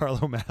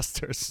Carlo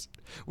Masters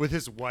with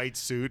his white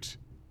suit.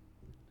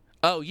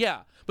 Oh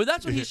yeah, but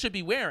that's what he should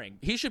be wearing.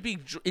 It should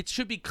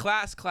be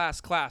class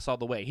all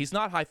the way. He's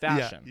not high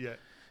fashion. Yeah.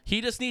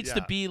 He just needs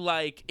to be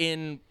like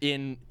in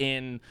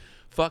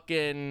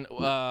fucking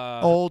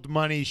old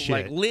money shit.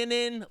 Like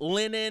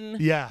linen.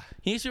 Yeah.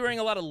 He needs to be wearing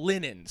a lot of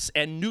linens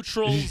and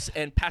neutrals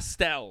and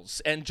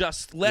pastels and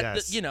just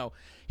let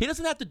he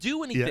doesn't have to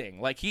do anything.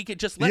 Yeah. Like he could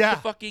just let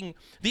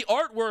the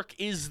artwork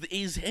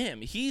is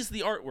him. He's the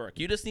artwork.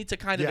 You just need to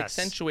kind of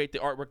accentuate the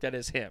artwork that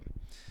is him.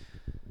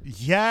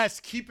 Yes,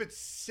 keep it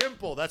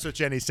simple. That's what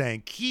Jenny's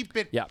saying. Keep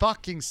it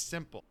fucking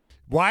simple.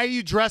 Why are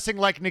you dressing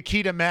like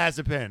Nikita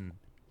Mazepin?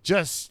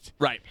 Just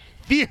right.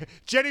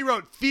 Jenny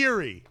wrote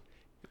theory.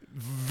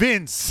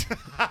 Vince.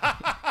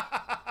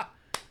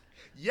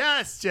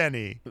 Yes,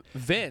 Jenny.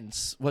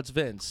 Vince. What's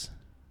Vince?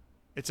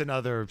 It's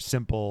another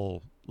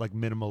simple, like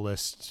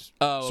minimalist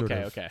sort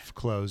of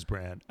clothes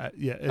brand. I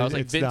was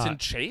like Vincent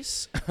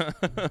Chase.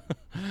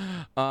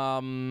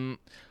 Well,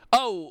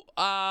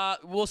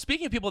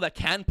 speaking of people that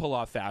can pull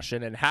off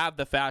fashion and have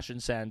the fashion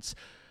sense,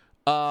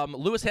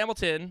 Lewis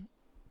Hamilton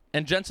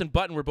and Jenson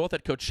Button were both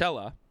at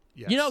Coachella.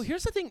 Yes.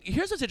 Here's the thing.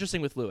 Here's what's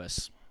interesting with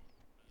Lewis.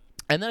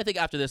 And then I think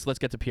after this, let's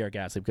get to Pierre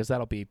Gasly because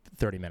that'll be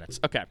 30 minutes.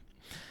 Okay.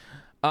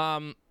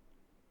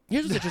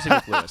 Here's what's interesting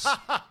with Lewis.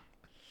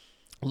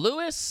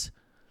 Lewis,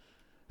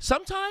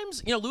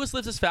 sometimes, Lewis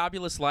lives this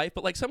fabulous life,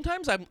 but like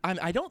sometimes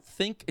I don't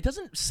think, it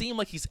doesn't seem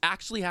like he's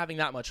actually having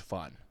that much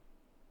fun.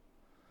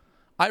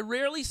 I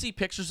rarely see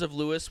pictures of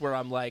Lewis where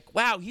I'm like,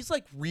 wow, he's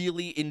like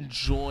really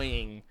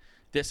enjoying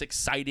this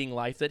exciting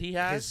life that he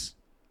has.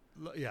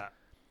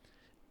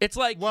 It's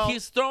like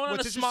he's throwing on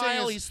a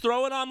smile, he's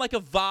throwing on like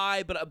a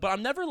vibe, but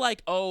I'm never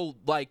like, oh,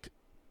 like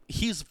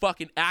he's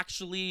fucking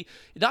actually,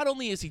 not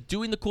only is he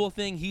doing the cool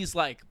thing, he's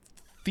like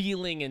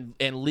feeling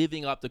and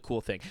living up the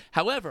cool thing.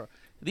 However,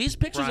 these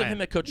pictures of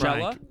him at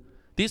Coachella,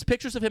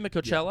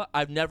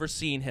 I've never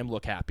seen him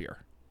look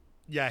happier.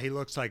 Yeah, he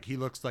looks like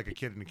a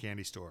kid in a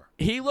candy store.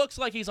 He looks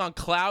like he's on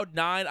cloud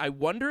 9. I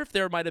wonder if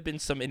there might have been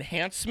some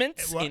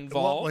enhancements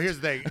involved. Well, here's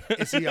the thing: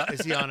 is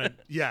he on a?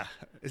 Yeah,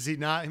 is he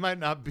not? He might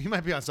not. He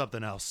might be on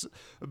something else.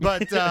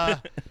 But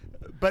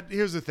but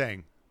here's the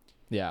thing: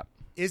 Yeah.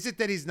 is it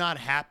that he's not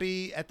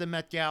happy at the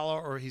Met Gala,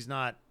 or he's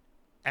not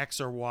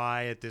X or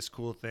Y at this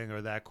cool thing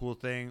or that cool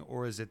thing,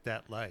 or is it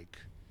that like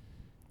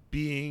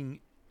being,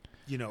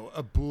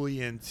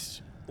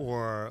 ebullient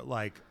or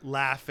like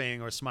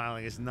laughing or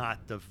smiling is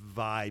not the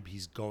vibe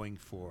he's going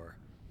for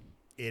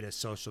in a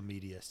social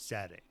media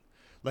setting?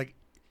 Like,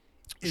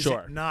 is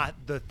it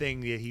not the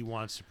thing that he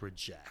wants to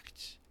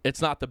project?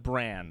 It's not the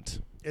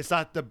brand. It's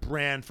not the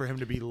brand for him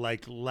to be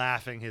like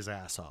laughing his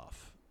ass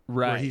off.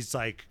 Right. Where he's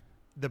like,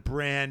 the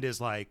brand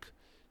is like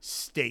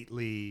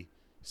stately,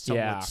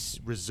 somewhat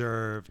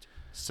reserved,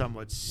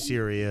 somewhat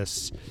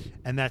serious.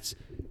 And that's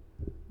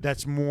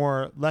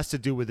less to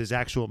do with his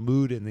actual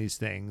mood in these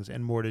things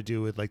and more to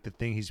do with like the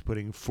thing he's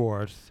putting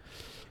forth.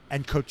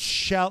 And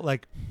Coachella,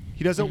 like,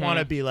 he doesn't want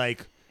to be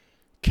like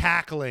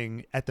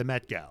cackling at the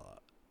Met Gala.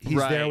 He's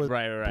there with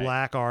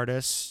black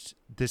artists.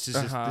 This is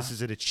this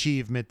is an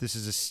achievement. This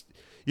is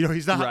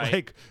he's not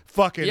like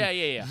fucking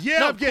Yeah,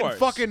 no, I'm getting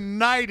fucking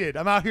knighted.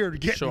 I'm out here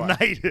getting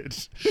knighted.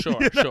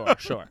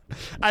 Sure.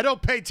 I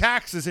don't pay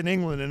taxes in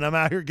England and I'm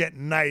out here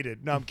getting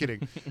knighted. No, I'm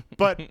kidding.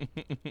 But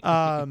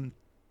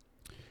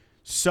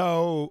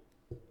So,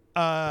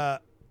 I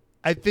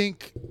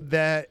think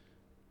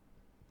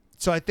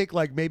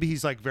like maybe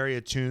he's like very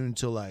attuned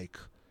to like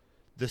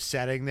the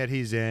setting that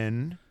he's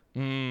in.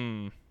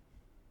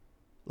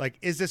 Like,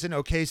 is this an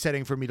okay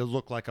setting for me to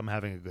look like I'm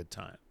having a good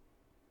time?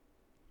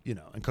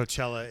 And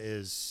Coachella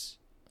is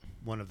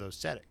one of those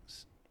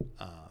settings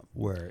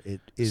where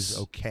it is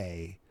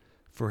okay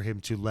for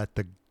him to let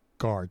the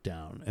guard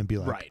down and be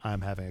like,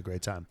 I'm having a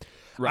great time.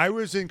 Right. I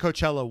was in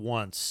Coachella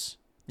once.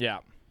 Yeah.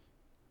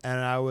 And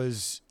I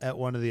was at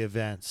one of the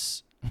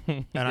events,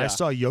 and I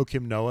saw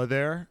Joakim Noah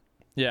there.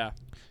 Yeah.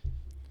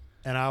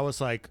 And I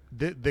was like,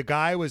 the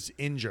guy was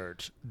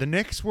injured. The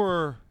Knicks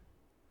were.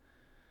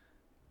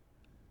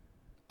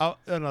 Oh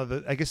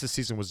no! I guess the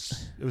season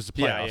was the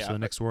playoffs, so the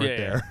Knicks weren't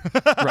there.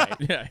 Right?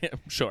 Yeah,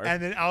 sure.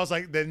 And then I was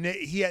like,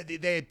 they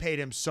had paid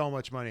him so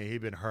much money.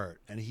 He'd been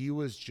hurt, and he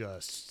was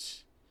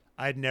just.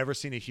 I'd never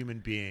seen a human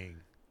being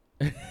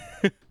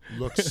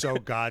look so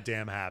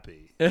goddamn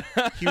happy.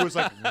 He was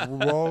like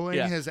rolling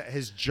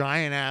his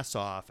giant ass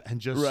off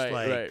and just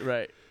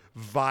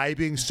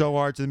vibing so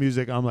hard to the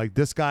music. I'm like,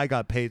 this guy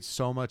got paid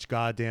so much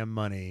goddamn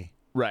money,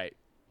 right?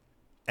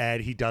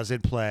 And he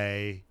doesn't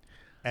play.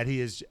 And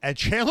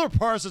Chandler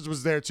Parsons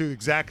was there too,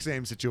 exact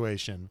same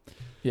situation.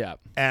 Yeah.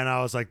 And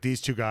I was like, these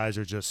two guys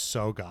are just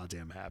so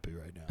goddamn happy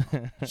right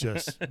now.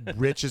 Just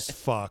rich as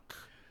fuck.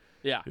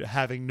 Yeah.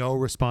 Having no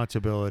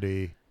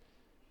responsibility.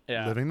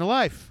 Yeah. Living the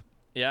life.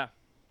 Yeah.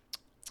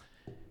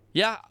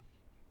 Yeah.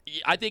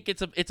 I think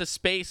it's a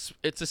space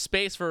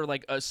for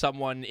like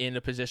someone in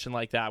a position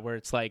like that where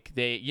it's like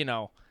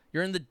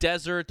you're in the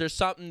desert. There's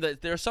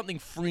something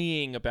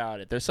freeing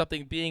about it. There's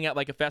something being at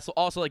like a festival.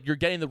 Also, like, you're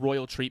getting the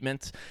royal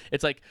treatment.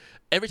 It's like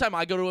every time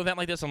I go to an event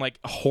like this, I'm like,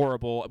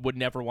 horrible. I would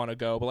never want to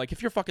go. But like,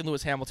 if you're fucking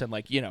Lewis Hamilton,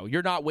 like,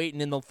 you're not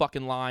waiting in the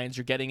fucking lines.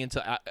 You're getting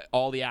into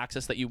all the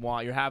access that you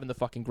want. You're having the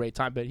fucking great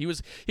time. But he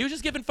was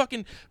just giving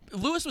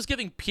Lewis was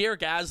giving Pierre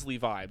Gasly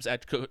vibes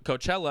at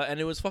Coachella, and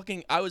it was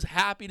I was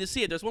happy to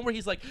see it. There's one where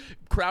he's like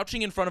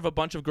crouching in front of a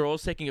bunch of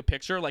girls taking a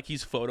picture, like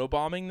he's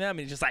photobombing them, and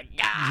he's just like,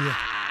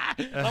 ah!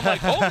 Yeah. I'm like,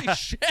 holy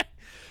shit.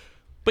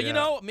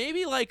 But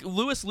maybe like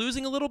Lewis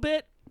losing a little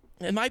bit,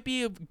 it might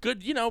be a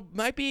good,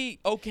 might be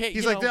okay.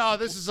 He's like, oh,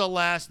 this is a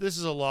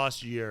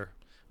lost year.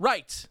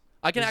 Right.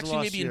 I can actually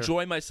maybe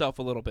enjoy myself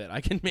a little bit. I'm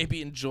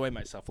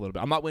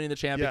not winning the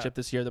championship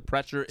this year. The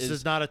pressure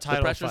is not a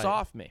title the pressure's fight.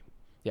 Off me.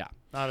 Yeah.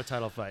 Not a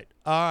title fight.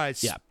 All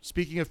right. Yeah.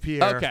 Speaking of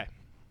Pierre. Okay.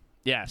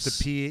 Yes.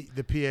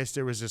 The pièce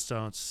de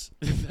résistance.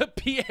 The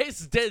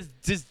pièce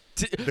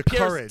the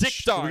courage.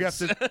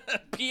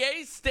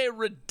 Pièce de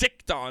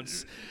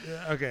redictance.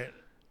 Okay.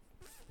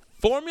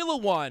 Formula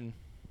One.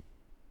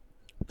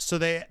 So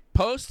they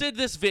posted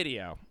this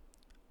video,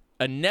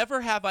 a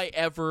never have I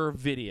ever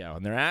video,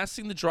 and they're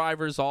asking the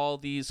drivers all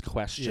these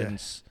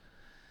questions.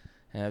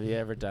 Yeah. Have you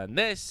ever done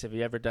this? Have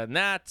you ever done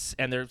that?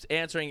 And they're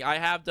answering, I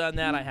have done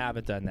that, I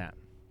haven't done that.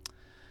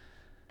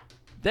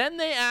 Then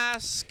they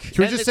ask...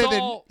 Can we just say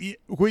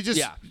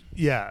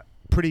that...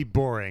 pretty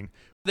boring.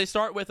 They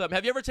start with,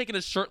 have you ever taken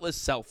a shirtless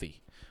selfie?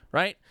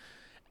 Right?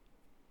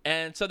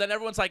 And so then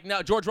everyone's like,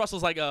 no, George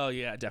Russell's like, oh,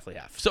 yeah, definitely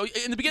have. So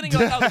in the beginning,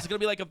 you're like, oh, this is going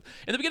to be like in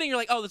the beginning, you're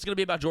like, oh, this is going to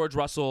be about George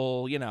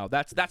Russell.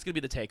 That's going to be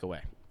the takeaway.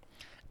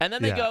 And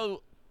then they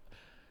go,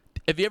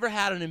 have you ever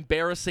had an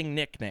embarrassing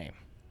nickname?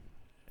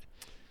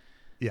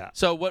 Yeah.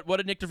 So what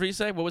did Nick DeVries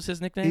say? What was his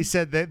nickname? He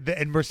said that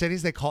in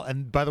Mercedes they call,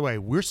 and by the way,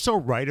 we're so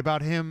right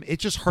about him. It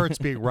just hurts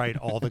being right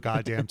all the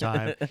goddamn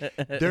time.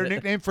 Their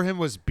nickname for him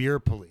was Beer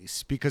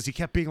Police because he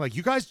kept being like,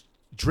 "You guys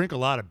drink a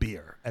lot of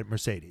beer at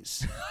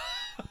Mercedes."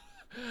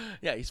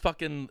 Yeah, he's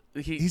fucking.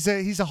 He's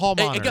a hall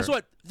monitor. And guess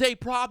what? They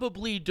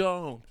probably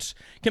don't.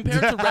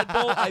 Compared to Red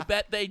Bull, I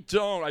bet they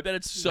don't. I bet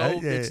it's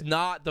it's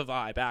not the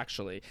vibe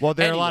actually. Well,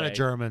 there are a lot of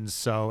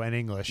Germans, and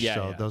English,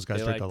 those guys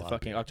they drink like a lot.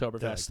 Fucking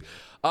Oktoberfest.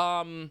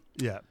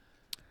 Yeah.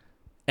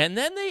 And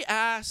then they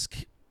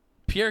ask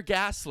Pierre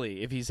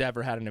Gasly if he's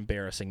ever had an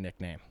embarrassing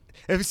nickname.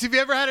 If you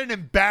ever had an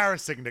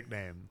embarrassing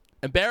nickname.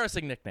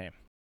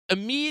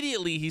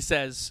 Immediately he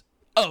says,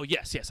 "Oh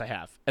yes, I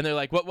have." And they're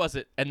like, "What was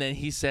it?" And then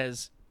he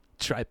says,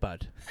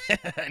 "Tripod."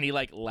 And he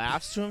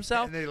laughs to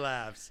himself. And he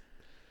laughs.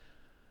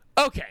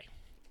 Okay.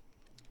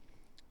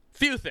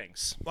 Few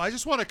things. Well, I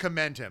just want to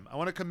commend him. I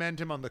want to commend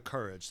him on the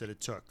courage that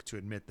it took to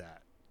admit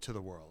that to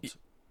the world.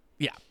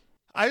 Yeah.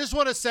 I just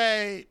want to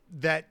say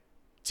that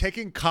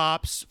taking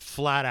cops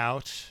flat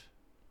out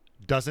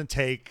doesn't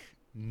take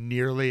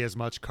nearly as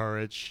much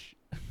courage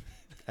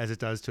as it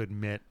does to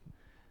admit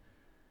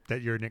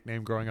that your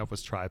nickname growing up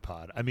was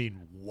Tripod. I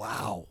mean,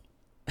 wow.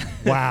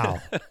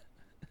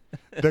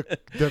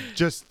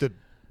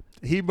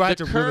 He might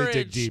have to really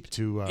dig deep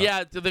to.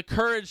 The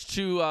courage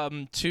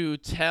to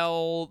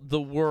tell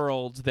the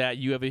world that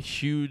you have a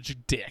huge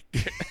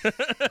dick.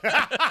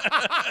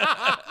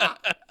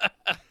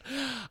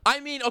 I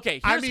mean,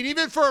 okay.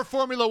 Even for a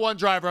Formula One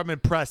driver, I'm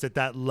impressed at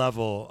that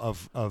level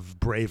of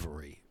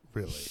bravery.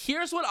 Really.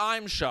 Here's what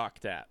I'm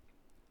shocked at.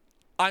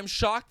 I'm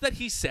shocked that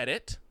he said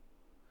it.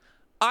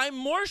 I'm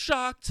more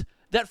shocked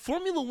that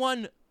Formula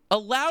One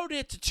allowed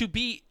it to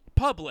be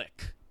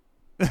public.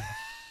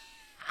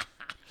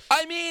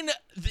 I mean,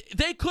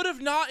 they could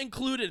have not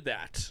included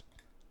that.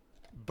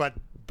 But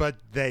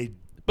they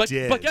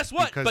did. But guess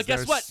what?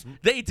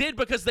 They did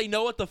because they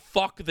know what the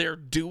fuck they're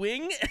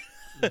doing.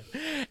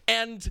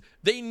 And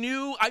they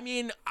knew,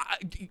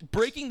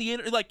 breaking the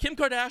internet, like Kim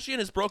Kardashian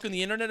has broken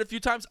the internet a few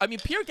times. I mean,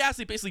 Pierre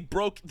Gasly basically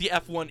broke the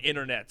F1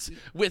 internet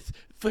with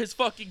his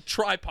fucking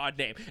tripod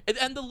name.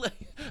 And the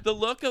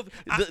look of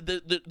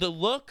the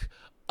look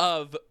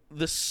of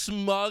the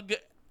smug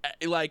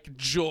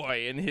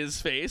joy in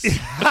his face. Here's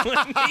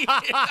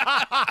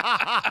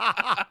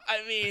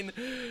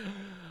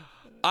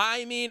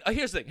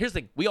the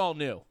thing. We all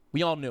knew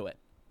it,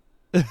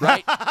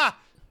 right?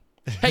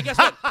 Hey, guess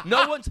what?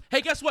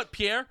 Hey, guess what,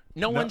 Pierre?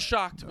 No one's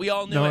shocked. We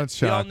all knew it.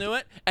 We all knew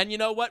it. And you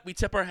know what? We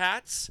tip our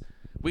hats.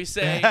 We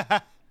say,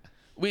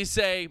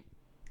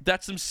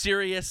 that's some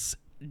serious.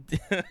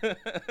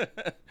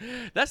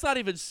 That's not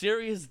even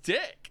serious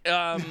dick.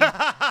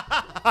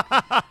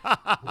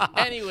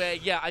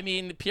 Anyway, yeah,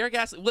 Pierre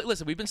Gasly.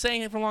 Listen, we've been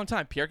saying it for a long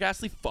time. Pierre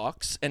Gasly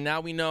fucks, and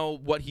now we know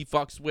what he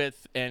fucks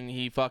with, and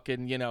he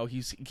fucking,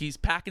 he's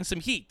packing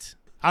some heat.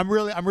 I'm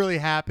really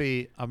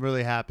happy.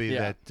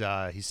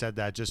 That he said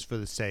that just for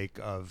the sake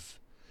of,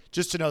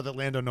 just to know that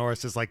Lando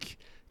Norris is like,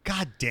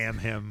 God damn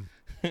him.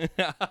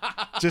 Yeah.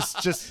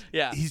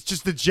 He's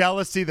just the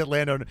jealousy that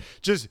Lando.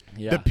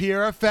 The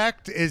Pierre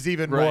effect is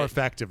even more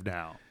effective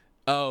now.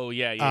 Oh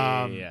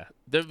yeah.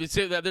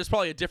 There's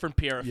probably a different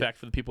Pierre effect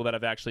for the people that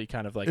have actually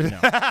kind of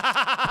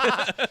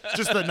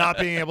just the not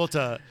being able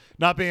to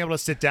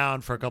sit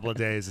down for a couple of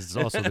days is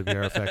also the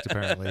Pierre effect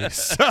apparently.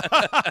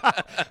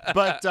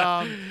 But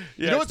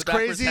you know what's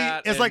crazy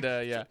is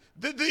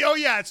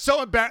it's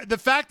so embarrassing. The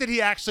fact that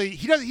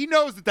he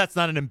knows that that's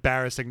not an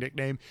embarrassing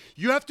nickname.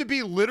 You have to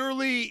be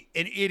literally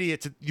an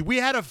idiot. We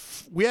had a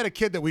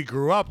kid that we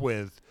grew up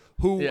with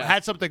who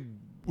had something,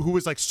 who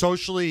was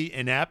socially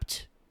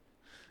inept,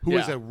 who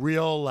was a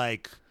real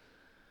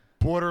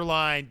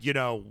borderline,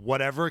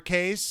 whatever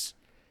case.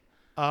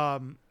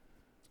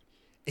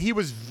 He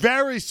was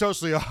very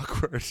socially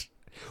awkward.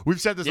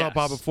 We've said this on the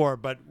pod before,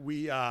 but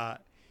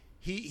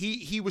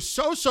he was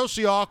so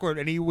socially awkward,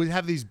 and he would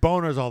have these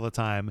boners all the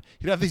time.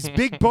 He'd have these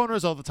big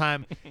boners all the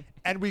time,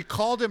 and we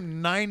called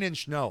him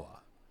 9-inch Noah.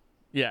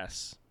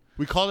 Yes.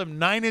 We called him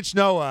 9-inch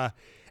Noah,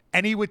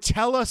 and he would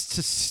tell us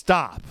to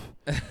stop.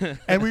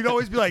 And we'd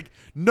always be like,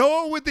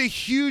 Noah with the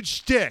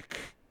huge dick.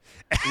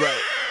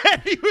 Right.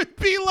 And he would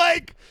be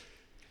like,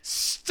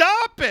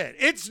 stop it.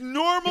 It's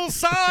normal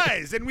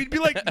size. And we'd be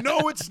like, no,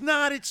 it's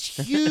not. It's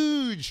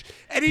huge.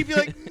 And he'd be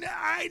like,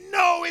 I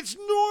know it's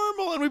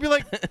normal. And we'd be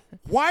like,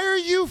 why are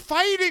you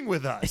fighting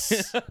with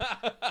us?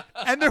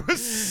 And there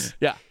was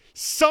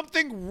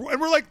something, and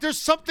we're like, there's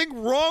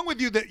something wrong with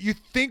you that you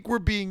think we're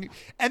being,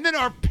 and then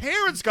our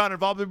parents got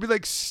involved and be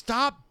like,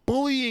 stop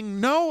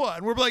bullying Noah.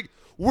 And we're like,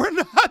 we're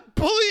not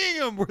bullying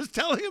him. We're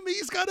telling him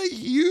he's got a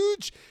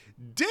huge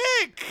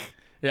dick.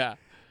 Yeah.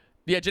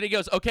 Yeah, Jenny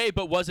goes, okay,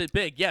 but was it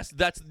big? Yes,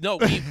 we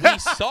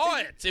saw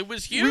it. It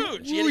was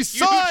huge. We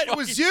saw it. It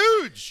was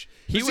huge.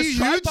 He was a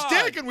huge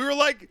dick, and we were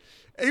like,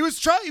 he was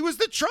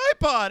the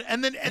tripod.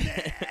 And then,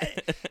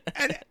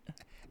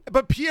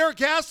 but Pierre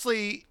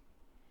Gasly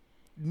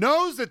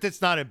knows that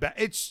it's not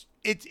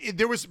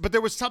there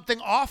was something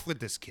off with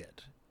this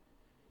kid.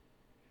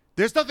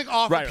 There's nothing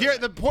awful. Right, Pierre,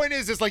 right. The point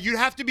is like you'd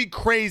have to be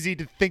crazy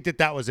to think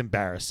that was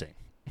embarrassing.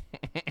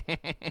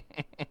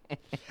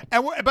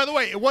 And by the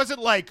way, it wasn't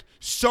like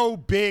so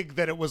big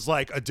that it was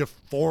like a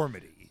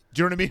deformity.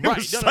 Do you know what I mean? Right. It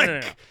was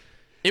No.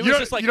 It You was know-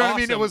 just like you know what I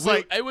awesome. mean? It was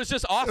like- it was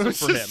just awesome was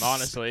for just- him,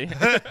 honestly.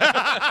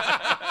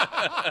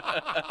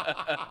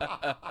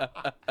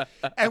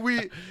 And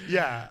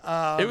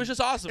It was just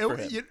awesome for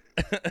him.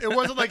 It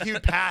wasn't like he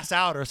would pass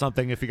out or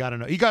something if he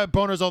got he got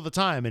boners all the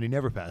time and he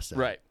never passed out.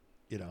 Right.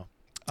 You know.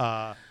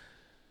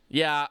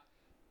 Yeah.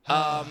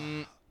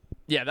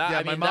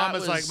 Yeah. My mom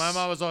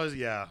was always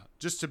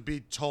just to be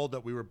told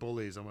that we were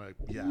bullies. I'm like,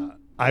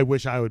 I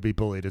wish I would be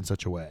bullied in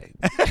such a way.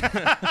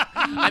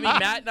 I mean,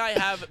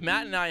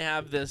 Matt and I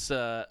have this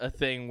a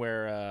thing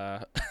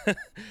where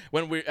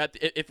when we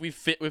if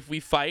we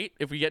fight,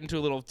 if we get into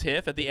a little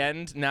tiff at the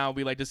end, now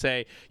we like to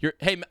say,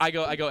 I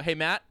go, hey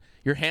Matt,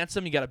 you're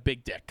handsome, you got a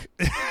big dick.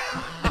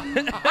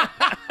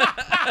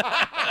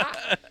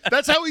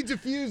 That's how we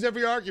diffuse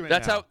every argument.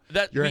 That's now. how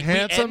that You're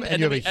handsome and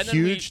you have a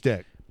huge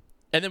dick.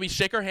 And then we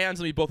shake our hands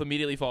and we both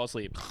immediately fall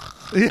asleep.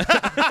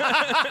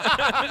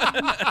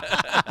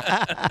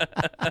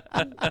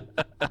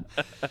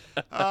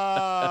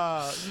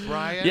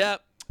 Brian.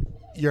 Yep.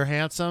 You're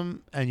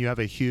handsome and you have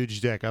a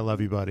huge dick. I love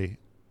you, buddy.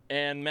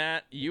 And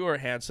Matt, you are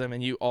handsome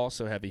and you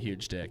also have a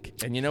huge dick.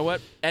 And you know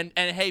what? And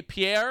hey,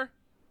 Pierre,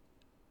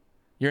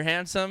 you're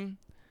handsome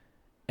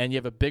and you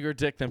have a bigger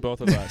dick than both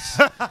of us.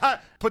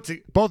 Both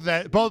of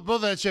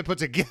that shit put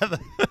together.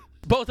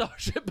 Both our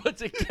shit put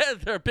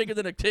together, bigger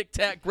than a Tic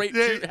Tac,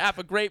 grapefruit, half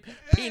a grape,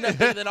 peanut,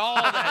 bigger than all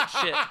that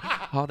shit.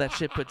 All that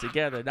shit put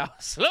together. Now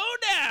slow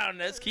down.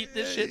 Let's keep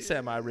this shit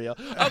semi-real.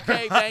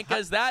 Okay,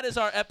 Vankas, that is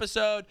our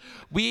episode.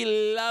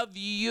 We love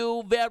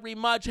you very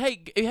much.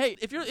 Hey,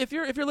 if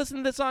you're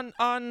listening to this on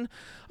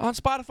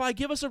Spotify,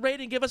 give us a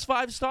rating, give us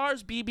 5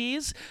 stars,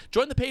 BBs.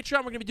 Join the Patreon.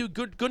 We're gonna be doing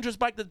Gundra's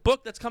Bike, the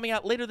book that's coming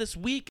out later this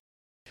week.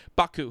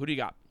 Baku, who do you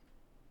got?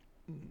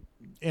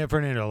 And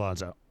Fernando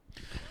Alonso.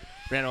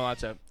 Fernando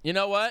Alonso. You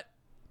know what?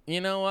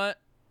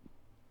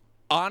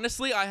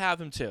 Honestly, I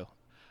have him too.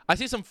 I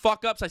see some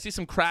fuck-ups. I see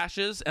some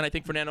crashes. And I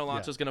think Fernando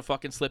Alonso's going to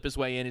fucking slip his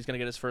way in. He's going to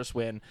get his first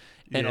win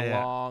in a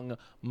long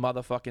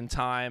motherfucking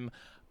time.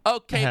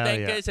 Okay, Hell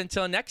Vankas.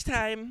 Until next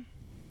time.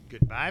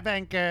 Goodbye,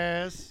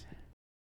 bankers.